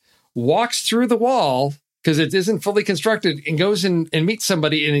walks through the wall because it isn't fully constructed, and goes and meets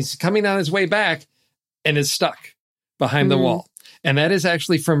somebody, and he's coming on his way back and is stuck behind the wall. And that is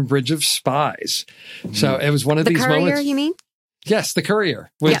actually from Bridge of Spies. So it was one of these moments. The Courier, you mean? Yes, The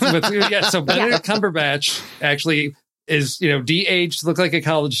Courier. So Benedict Cumberbatch actually is, de-aged, looked like a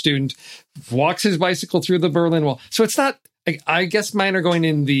college student, walks his bicycle through the Berlin Wall. So it's not, I guess mine are going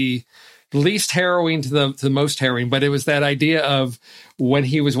in the least harrowing to the most harrowing, but it was that idea of when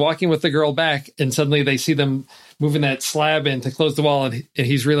he was walking with the girl back and suddenly they see them moving that slab in to close the wall, and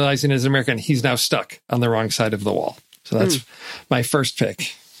he's realizing as an American, he's now stuck on the wrong side of the wall. So that's my first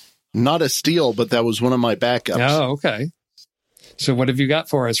pick. Not a steal, but that was one of my backups. Oh, okay. So what have you got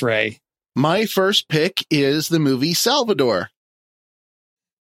for us, Ray? My first pick is the movie Salvador.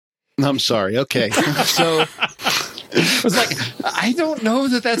 I'm sorry. Okay. So I was like, I don't know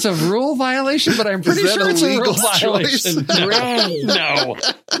that that's a rule violation, but I'm pretty sure it's a rule violation. Ray. No.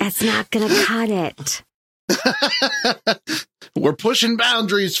 That's not going to cut it. We're pushing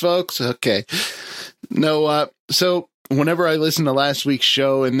boundaries, folks. Okay. No, so whenever I listened to last week's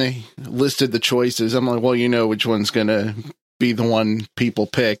show and they listed the choices, I'm like, well, which one's going to be the one people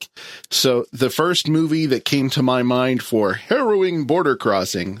pick. So the first movie that came to my mind for harrowing border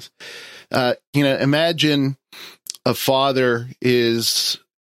crossings, imagine a father is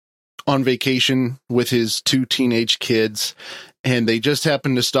on vacation with his 2 teenage kids, and they just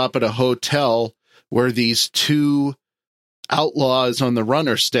happen to stop at a hotel where these 2 outlaws on the run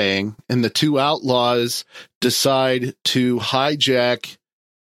are staying, and the 2 outlaws decide to hijack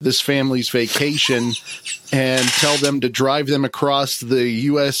this family's vacation and tell them to drive them across the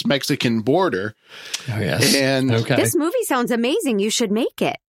U.S.-Mexican border. Oh, yes. And this movie sounds amazing. You should make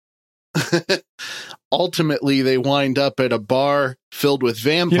it. ultimately they wind up at a bar filled with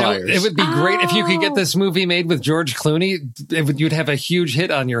vampires. It would be great if you could get this movie made with George Clooney. You'd have a huge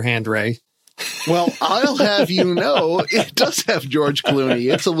hit on your hand, Ray. Well, I'll have you know, it does have George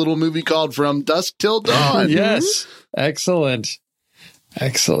Clooney. It's a little movie called From Dusk Till Dawn. Yes. Excellent.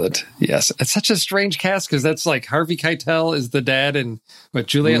 Yes. It's such a strange cast because that's like Harvey Keitel is the dad and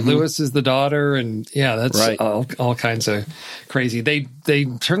Juliette Lewis is the daughter. And yeah, that's right. all kinds of crazy. They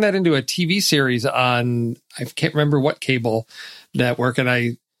turned that into a TV series on, I can't remember what cable network. And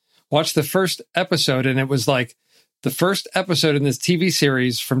I watched the first episode and it was like, the first episode in this TV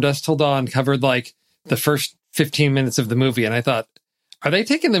series From Dusk Till Dawn covered like the first 15 minutes of the movie. And I thought, are they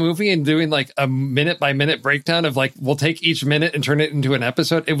taking the movie and doing like a minute by minute breakdown of like, we'll take each minute and turn it into an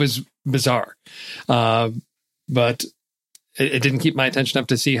episode? It was bizarre. But it didn't keep my attention up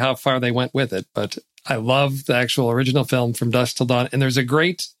to see how far they went with it. But I love the actual original film From Dusk Till Dawn. And there's a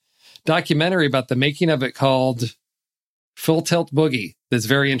great documentary about the making of it called Full Tilt Boogie. That's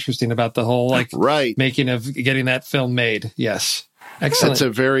very interesting about the whole making of getting that film made. Yes. Excellent. That's a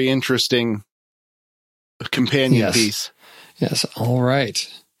very interesting companion piece. Yes. All right.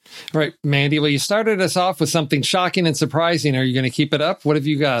 All right, Mandy. Well, you started us off with something shocking and surprising. Are you going to keep it up? What have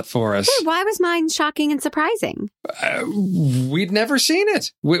you got for us? Hey, why was mine shocking and surprising? We'd never seen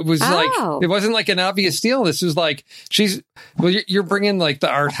it. It was it wasn't like an obvious steal. This was like, you're bringing like the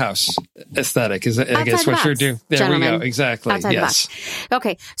art house aesthetic is I guess what you're doing. There Gentlemen. we go. Exactly. Outside yes. the box.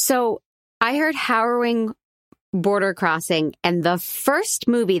 Okay. So I heard harrowing border crossing and the first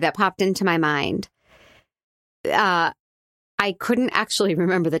movie that popped into my mind, I couldn't actually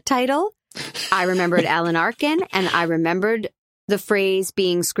remember the title. I remembered Alan Arkin, and I remembered the phrase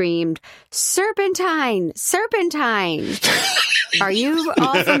being screamed, "Serpentine, serpentine." Are you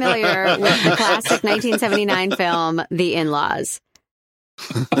all familiar with the classic 1979 film, The In-Laws?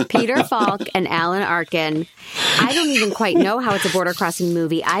 Peter Falk and Alan Arkin. I don't even quite know how it's a border crossing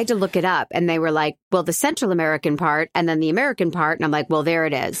movie. I had to look it up, and they were like, well, the Central American part and then the American part. And I'm like, well, there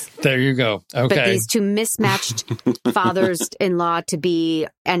it is. There you go. Okay. But these two mismatched fathers-in-law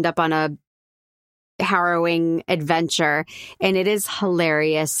end up on a harrowing adventure, and it is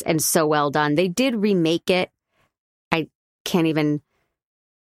hilarious and so well done. They did remake it. I can't even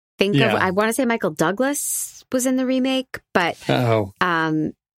think of, I want to say Michael Douglas was in the remake, but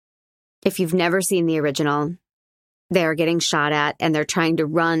if you've never seen the original, they're getting shot at and they're trying to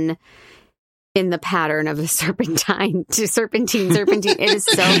run in the pattern of the serpentine. It is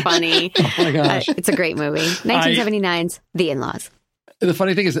so funny. Oh my gosh. It's a great movie. 1979's The In-Laws. The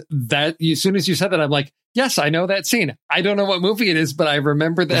funny thing is that as soon as you said that, I'm like, yes, I know that scene. I don't know what movie it is, but I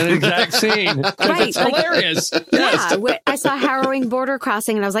remember that exact scene. Right. It's hilarious. Yes. Yeah. I saw harrowing border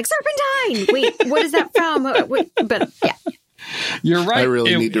crossing and I was like, serpentine. Wait, what is that from? But yeah. You're right. I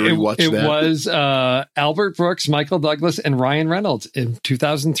really need to rewatch that. It was Albert Brooks, Michael Douglas, and Ryan Reynolds in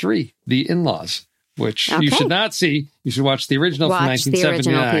 2003, The In-Laws, which you should not see. You should watch the original from 1979.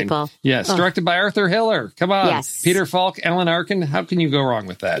 The original, people. Yes, directed by Arthur Hiller. Come on. Yes. Peter Falk, Alan Arkin. How can you go wrong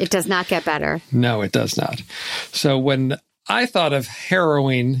with that? It does not get better. No, it does not. So when I thought of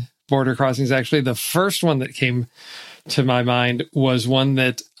harrowing border crossings, actually, the first one that came to my mind was one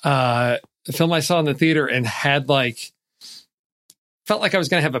that a film I saw in the theater and had felt like I was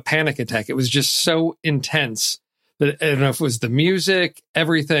going to have a panic attack. It was just so intense that I don't know if it was the music,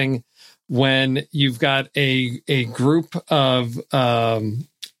 everything. When you've got a group of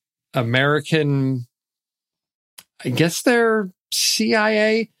American, I guess they're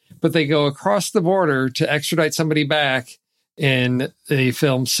CIA, but they go across the border to extradite somebody back in the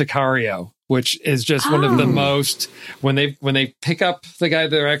film Sicario, which is just one of the most, when they pick up the guy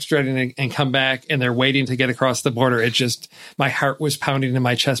they're extraditing and come back and they're waiting to get across the border, it just, my heart was pounding in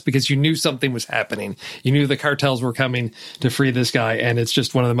my chest because you knew something was happening. You knew the cartels were coming to free this guy. And it's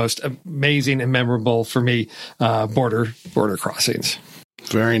just one of the most amazing and memorable for me, border crossings.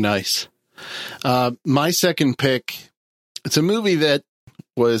 Very nice. My second pick, it's a movie that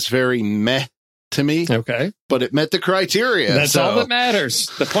was very meh to me. Okay. But it met the criteria. That's all that matters.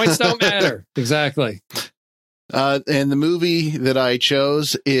 The points don't matter. Exactly. And the movie that I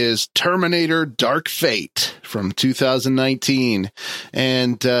chose is Terminator Dark Fate from 2019.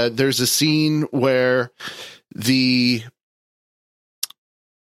 And there's a scene where the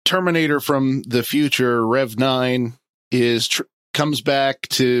Terminator from the future, Rev 9, comes back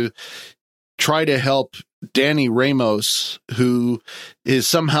to try to help Danny Ramos, who is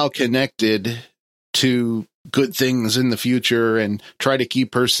somehow connected to good things in the future, and try to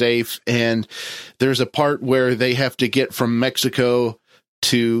keep her safe. And there's a part where they have to get from Mexico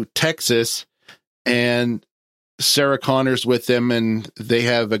to Texas, and Sarah Connor's with them, and they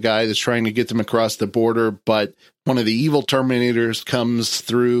have a guy that's trying to get them across the border, but one of the evil Terminators comes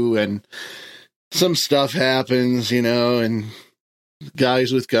through, and some stuff happens, and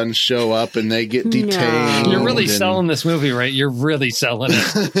guys with guns show up, and they get detained. You're really selling this movie, right? You're really selling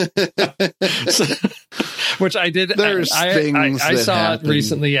it. Which I did. I saw happen. It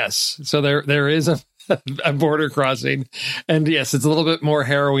recently, yes. So there is a border crossing, and yes, it's a little bit more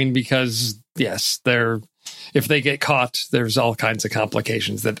harrowing because, yes, if they get caught, there's all kinds of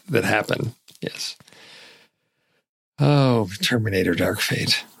complications that happen. Yes. Oh, Terminator Dark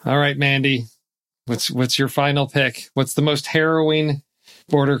Fate. All right, Mandy, what's your final pick? What's the most harrowing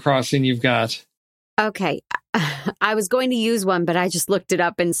border crossing you've got? Okay. I was going to use one, but I just looked it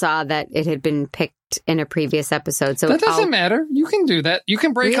up and saw that it had been picked in a previous episode. So that doesn't matter. You can do that. You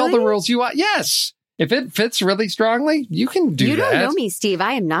can break all the rules you want. Yes. If it fits really strongly, you can do that. You don't know me, Steve.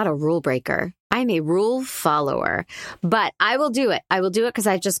 I am not a rule breaker. I'm a rule follower. But I will do it. I will do it because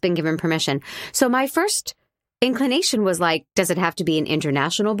I've just been given permission. So my first inclination was like, does it have to be an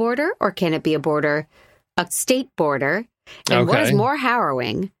international border, or can it be a state border? And what is more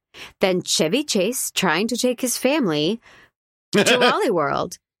harrowing than Chevy Chase trying to take his family to Wally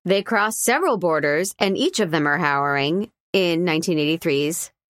World? They cross several borders, and each of them are harrowing in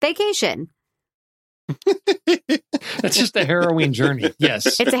 1983's Vacation. That's just a harrowing journey.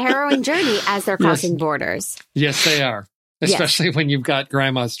 Yes. It's a harrowing journey as they're crossing borders. Yes, they are. Especially when you've got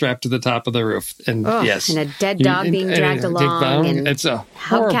grandma strapped to the top of the roof. And and a dead dog being dragged along. And it's a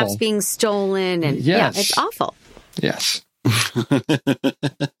horrible. Hubcaps being stolen. And it's awful. Yes.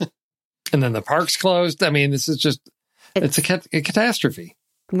 And then the park's closed. I mean, this is just, it's a catastrophe.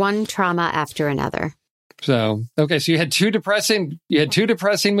 One trauma after another. So, okay. So you had two depressing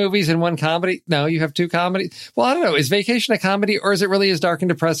movies and one comedy. No, you have two comedies. Well, I don't know. Is Vacation a comedy, or is it really as dark and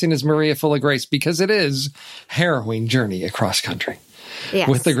depressing as Maria Full of Grace? Because it is harrowing journey across country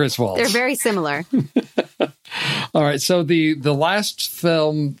with the Griswolds. They're very similar. All right. So the last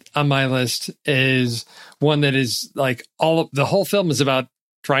film on my list is one that is like the whole film is about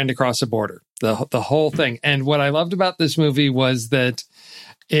trying to cross a border, the whole thing. And what I loved about this movie was that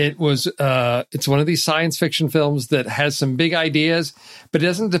it's one of these science fiction films that has some big ideas, but it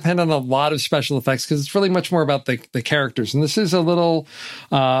doesn't depend on a lot of special effects because it's really much more about the characters. And this is a little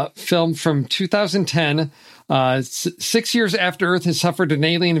film from 2010. 6 years after Earth has suffered an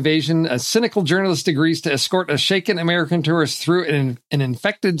alien invasion, a cynical journalist agrees to escort a shaken American tourist through an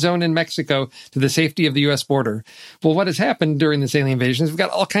infected zone in Mexico to the safety of the U.S. border. Well, what has happened during this alien invasion is we've got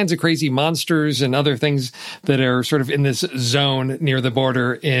all kinds of crazy monsters and other things that are sort of in this zone near the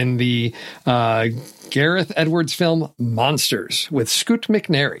border in the Gareth Edwards film Monsters with Scoot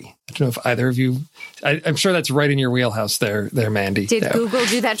McNairy. I don't know if either of you, I'm sure that's right in your wheelhouse there, Mandy. Did Google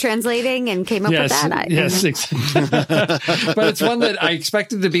do that translating and came up with that? Yes, exactly. But it's one that I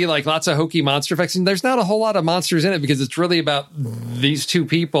expected to be like lots of hokey monster effects. And there's not a whole lot of monsters in it because it's really about these two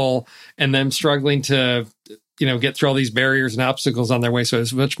people and them struggling to, get through all these barriers and obstacles on their way. So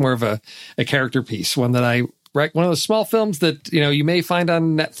it's much more of a character piece, one of those small films that, you may find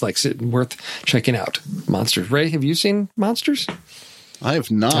on Netflix and worth checking out. Monsters. Ray, have you seen Monsters? I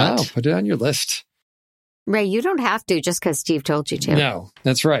have not. Oh, put it on your list. Ray, you don't have to just because Steve told you to. No,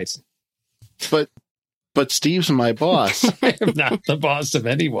 that's right. But Steve's my boss. I am not the boss of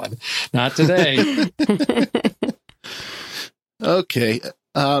anyone. Not today. Okay.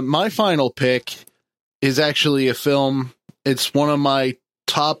 My final pick is actually a film. It's one of my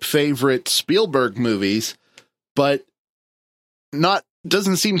top favorite Spielberg movies, but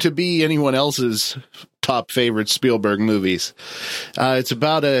doesn't seem to be anyone else's top favorite Spielberg movies. It's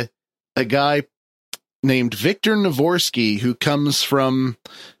about a guy named Victor Navorsky who comes from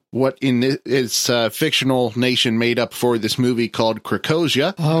what in its fictional nation made up for this movie called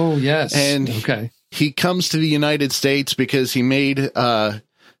Krakosia. Oh, yes. And he comes to the United States because he made a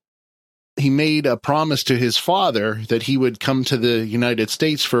promise to his father that he would come to the United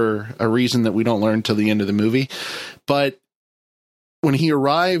States for a reason that we don't learn till the end of the movie. But when he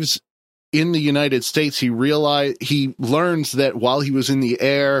arrives in the United States, he learns that while he was in the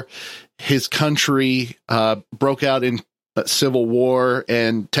air, his country broke out in a civil war,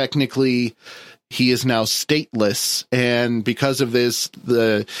 and technically he is now stateless. And because of this,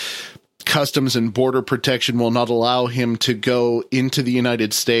 the Customs and Border Protection will not allow him to go into the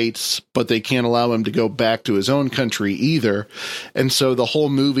United States, but they can't allow him to go back to his own country either. And so the whole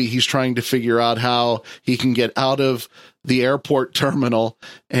movie, he's trying to figure out how he can get out of the airport terminal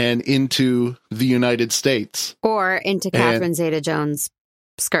and into the United States. Or into Catherine Zeta-Jones'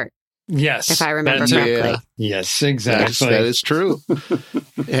 skirt. Yes. If I remember correctly. Yeah. Yes, exactly. That is true.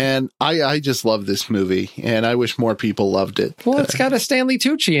 And I just love this movie, and I wish more people loved it. Well, it's got a Stanley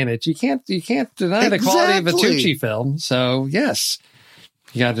Tucci in it. You can't deny the quality of a Tucci film. So, yes.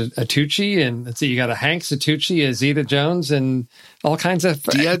 You got a Tucci, and let's see, you got a Hank Tucci, a Zeta Jones, and all kinds of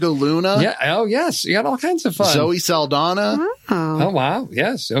Diego Luna. Yeah. Oh, yes. You got all kinds of fun. Zoe Saldana. Oh, wow.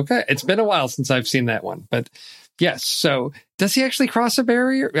 Yes. Okay. It's been a while since I've seen that one, but yes. So, does he actually cross a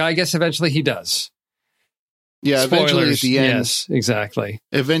barrier? I guess eventually he does. Yeah, eventually at the end. Yes, exactly.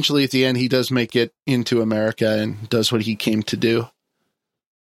 Eventually at the end, he does make it into America and does what he came to do.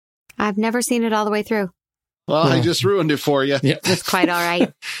 I've never seen it all the way through. Well, I just ruined it for you. Yeah. It's quite all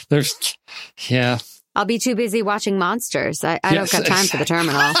right. Yeah. I'll be too busy watching monsters. I don't got time for the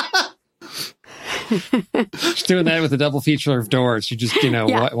terminal. Just doing that with a double feature of Doors. You just,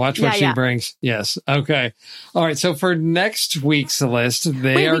 watch what she brings. Yes. Okay. All right. So for next week's list,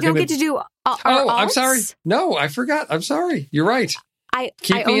 we don't get to do our alts? I'm sorry. No, I forgot. I'm sorry. You're right.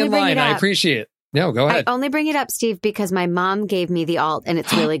 Keep me in line. I appreciate it. No, go ahead. I only bring it up, Steve, because my mom gave me the alt and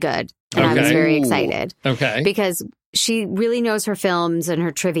it's really good. And I was very excited. Okay. Because she really knows her films and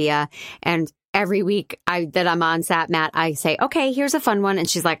her trivia. And every week that I'm on SatMat, I say, okay, here's a fun one. And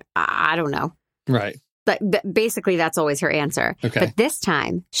she's like, I don't know. Right. But basically, that's always her answer. Okay. But this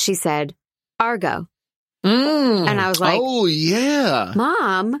time, she said, Argo. And I was like, oh, yeah.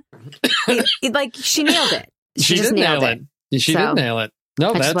 Mom, she nailed it. She just nailed it. She did nail it.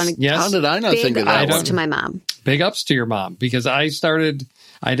 No, yes. How did I not think of that? Big ups to my mom. Big ups to your mom, because I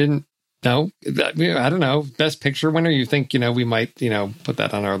didn't know. I don't know. Best picture winner, you think, we might, put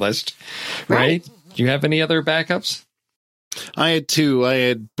that on our list, right? Do you have any other backups? I had two. I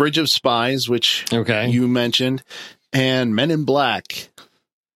had Bridge of Spies, which you mentioned, and Men in Black.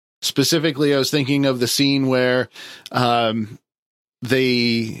 Specifically, I was thinking of the scene where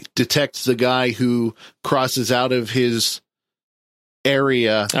they detect the guy who crosses out of his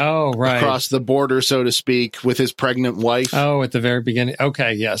area across the border, so to speak, with his pregnant wife. Oh, at the very beginning.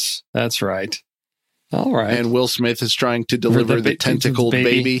 Okay, yes, that's right. All right. And Will Smith is trying to deliver the tentacled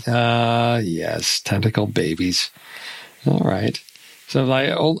baby. Yes, tentacled babies. All right. So I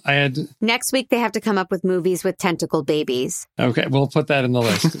had... Next week, they have to come up with movies with tentacled babies. Okay, we'll put that in the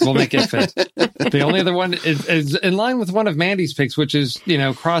list. We'll make it fit. The only other one is in line with one of Mandy's picks, which is,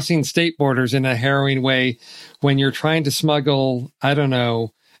 crossing state borders in a harrowing way when you're trying to smuggle, I don't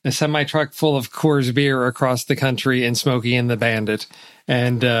know, a semi-truck full of Coors beer across the country and Smokey and the Bandit.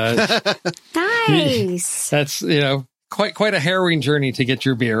 And nice. That's, quite a harrowing journey to get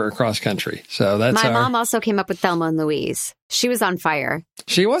your beer across country. So that's my mom also came up with Thelma and Louise. She was on fire.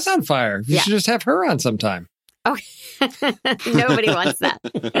 She was on fire. You should just have her on sometime. Okay. Nobody wants that.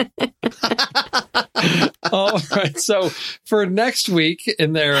 All right. So for next week,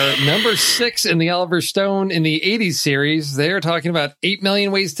 in their number 6 in the Oliver Stone in the 80s series, they are talking about 8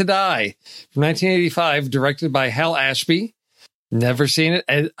 Million Ways to Die from 1985, directed by Hal Ashby. Never seen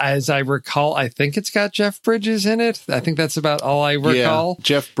it. As I recall, I think it's got Jeff Bridges in it. I think that's about all I recall. Yeah,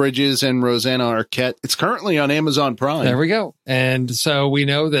 Jeff Bridges and Rosanna Arquette. It's currently on Amazon Prime. There we go. And so we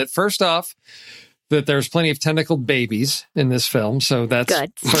know that, first off, that there's plenty of tentacled babies in this film. So that's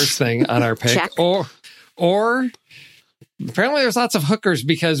good. First thing on our pick. Check. Or apparently there's lots of hookers,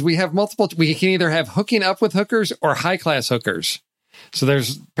 because we have multiple. We can either have hooking up with hookers or high-class hookers. So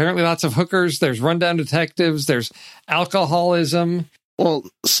there's apparently lots of hookers. There's rundown detectives. There's alcoholism. Well,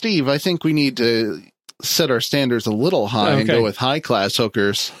 Steve, I think we need to set our standards a little high and go with high-class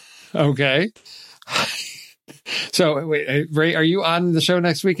hookers. Okay. So, wait, Ray, are you on the show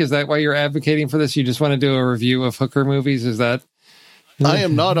next week? Is that why you're advocating for this? You just want to do a review of hooker movies? Is that... I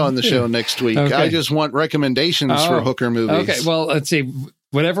am not on the show next week. Okay. I just want recommendations for hooker movies. Okay, well, let's see.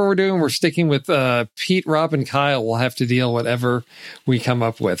 Whatever we're doing, we're sticking with Pete, Rob, and Kyle. We'll have to deal whatever we come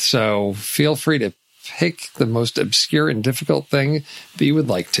up with. So feel free to pick the most obscure and difficult thing that you would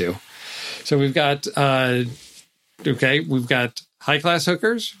like to. So we've got, we've got high-class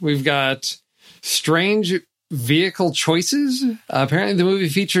hookers. We've got strange vehicle choices. Apparently the movie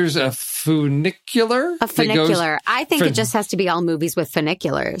features a funicular. I think it just has to be all movies with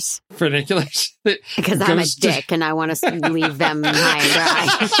funiculars. Funiculars? Because I'm a dick and I want to leave them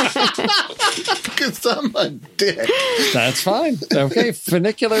high and dry. Because I'm a dick. That's fine. Okay,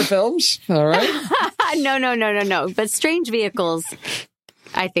 funicular films. All right. No. But strange vehicles,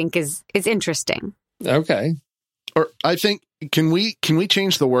 I think, is interesting. Okay. Or I think, can we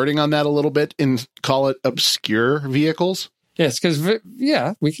change the wording on that a little bit and call it obscure vehicles? Yes, because,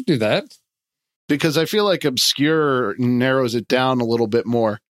 we could do that. Because I feel like obscure narrows it down a little bit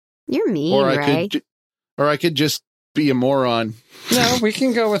more. You're mean, Ray. Or I could just be a moron. No, we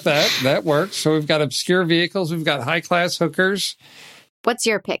can go with that. That works. So we've got obscure vehicles. We've got high-class hookers. What's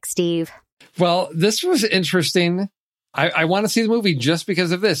your pick, Steve? Well, this was interesting. I want to see the movie just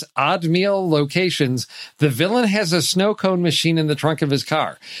because of this. Odd meal locations. The villain has a snow cone machine in the trunk of his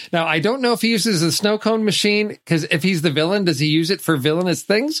car. Now, I don't know if he uses the snow cone machine because if he's the villain, does he use it for villainous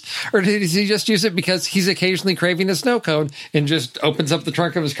things? Or does he just use it because he's occasionally craving a snow cone and just opens up the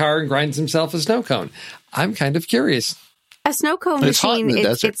trunk of his car and grinds himself a snow cone? I'm kind of curious. A snow cone machine,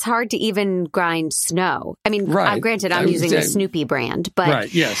 it's hard to even grind snow. I mean, granted, I'm using the Snoopy brand,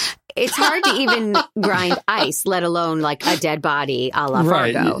 but yes. It's hard to even grind ice, let alone like a dead body a la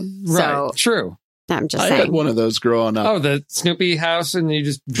Fargo. Right, so, true. I'm just I saying. had one of those growing up. Oh, the Snoopy house, and you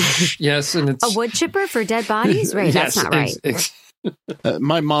just, yes, and it's... A wood chipper for dead bodies? Right, yes, that's not right.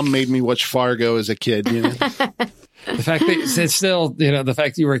 My mom made me watch Fargo as a kid, you know. The fact that it's still, you know, the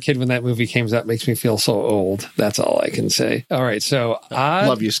fact that you were a kid when that movie came out makes me feel so old. That's all I can say. All right. So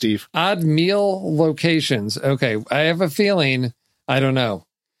love you, Steve. Odd meal locations. Okay. I have a feeling, I don't know.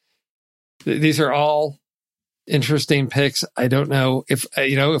 These are all interesting picks. I don't know if,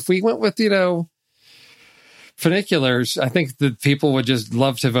 if we went with, funiculars, I think that people would just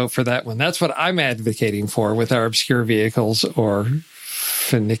love to vote for that one. That's what I'm advocating for with our obscure vehicles or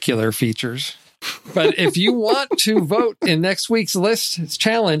funicular features. But if you want to vote in next week's list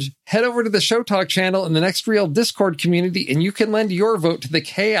challenge, head over to the Show Talk channel in the Next Reel Discord community, and you can lend your vote to the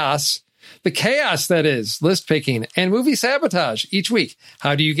chaos that is list picking and movie sabotage each week.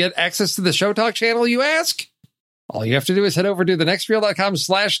 How do you get access to the Show Talk channel, you ask? All you have to do is head over to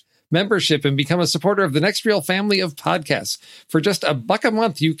thenextreel.com/membership and become a supporter of the Next Reel family of podcasts. For just $1 a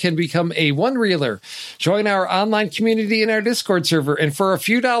month, you can become a one-reeler. Join our online community in our Discord server, and for a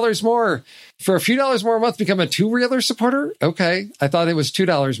few dollars more a month, become a two-reeler supporter? Okay, I thought it was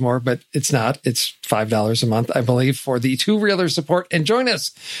 $2 more, but it's not. It's $5 a month, I believe, for the two-reeler support. And join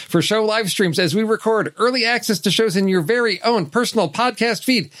us for show live streams as we record, early access to shows in your very own personal podcast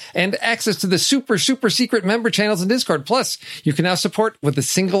feed, and access to the super, super secret member channels in Discord. Plus, you can now support with a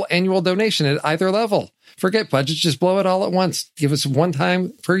single annual donation at either level. Forget budgets, just blow it all at once. Give us one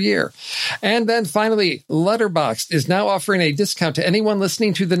time per year. And then finally, Letterboxd is now offering a discount to anyone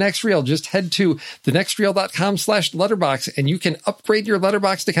listening to The Next Reel. Just head to thenextreel.com/letterboxd and you can upgrade your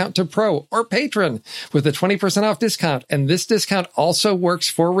Letterboxd account to Pro or Patron with a 20% off discount. And this discount also works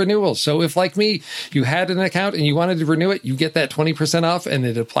for renewals. So if, like me, you had an account and you wanted to renew it, you get that 20% off and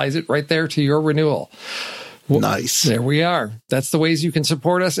it applies it right there to your renewal. Nice. There we are. That's the ways you can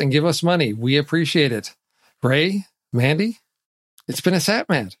support us and give us money. We appreciate it. Ray, Mandy, it's been a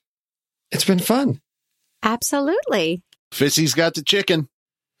Satmad. It's been fun. Absolutely. Fissy's got the chicken.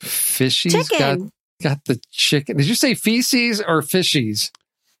 Fishy's got the chicken. Did you say feces or fishies?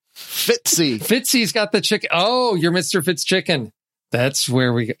 Fitzy's got the chicken. Oh, you're Mr. Fitz Chicken. That's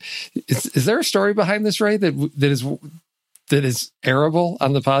where we go. Is there a story behind this, Ray, that is arable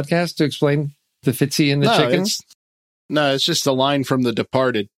on the podcast to explain the Fitzy and the chicken? It's just a line from The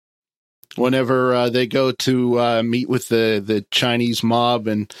Departed. Whenever they go to meet with the Chinese mob,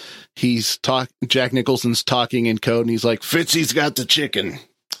 and Jack Nicholson's talking in code, and he's like, "Fitzy's got the chicken."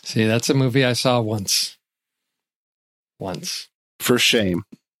 See, that's a movie I saw once. For shame.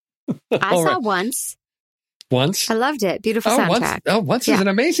 I saw once. Once? I loved it. Beautiful soundtrack. Once is an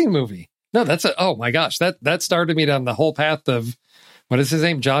amazing movie. No, oh my gosh, that started me down the whole path of, what is his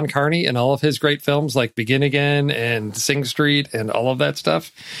name? John Carney and all of his great films like Begin Again and Sing Street and all of that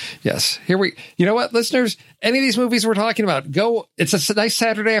stuff. Yes. You know what, listeners? Any of these movies we're talking about, it's a nice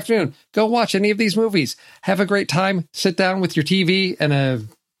Saturday afternoon. Go watch any of these movies. Have a great time. Sit down with your TV and a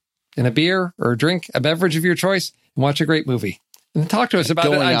beer or a drink, a beverage of your choice, and watch a great movie. And talk to us about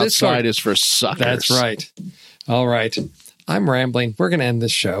Going it on outside Discord. is for suckers. That's right. All right. I'm rambling. We're going to end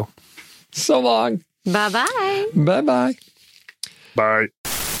this show. So long. Bye-bye. Bye-bye. Bye.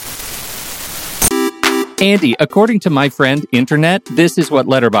 Andy, according to my friend Internet, this is what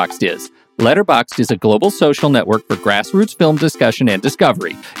Letterboxd is. Letterboxd is a global social network for grassroots film discussion and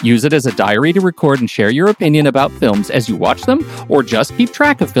discovery. Use it as a diary to record and share your opinion about films as you watch them, or just keep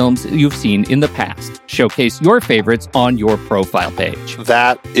track of films you've seen in the past. Showcase your favorites on your profile page.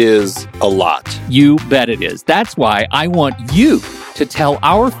 That is a lot. You bet it is. That's why I want you to tell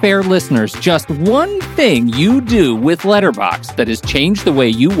our fair listeners just one thing you do with Letterboxd that has changed the way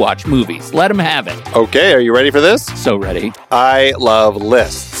you watch movies. Let them have it. Okay, are you ready for this? So ready. I love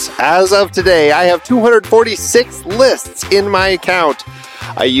lists. As of today, I have 246 lists in my account.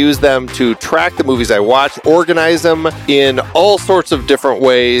 I use them to track the movies I watch, organize them in all sorts of different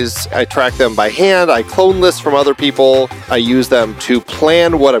ways. I track them by hand. I clone lists from other people. I use them to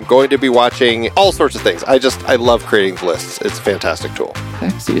plan what I'm going to be watching, all sorts of things. I love creating lists. It's a fantastic tool.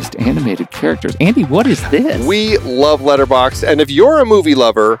 Sexiest animated characters. Andy, what is this? We love Letterboxd, and if you're a movie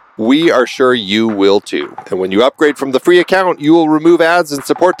lover, we are sure you will too. And when you upgrade from the free account, you will remove ads and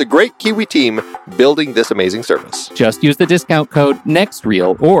support the great Kiwi team building this amazing service. Just use the discount code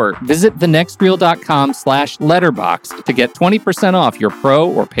NEXTREEL or visit thenextreel.com/letterboxd to get 20% off your pro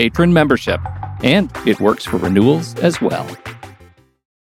or patron membership. And it works for renewals as well.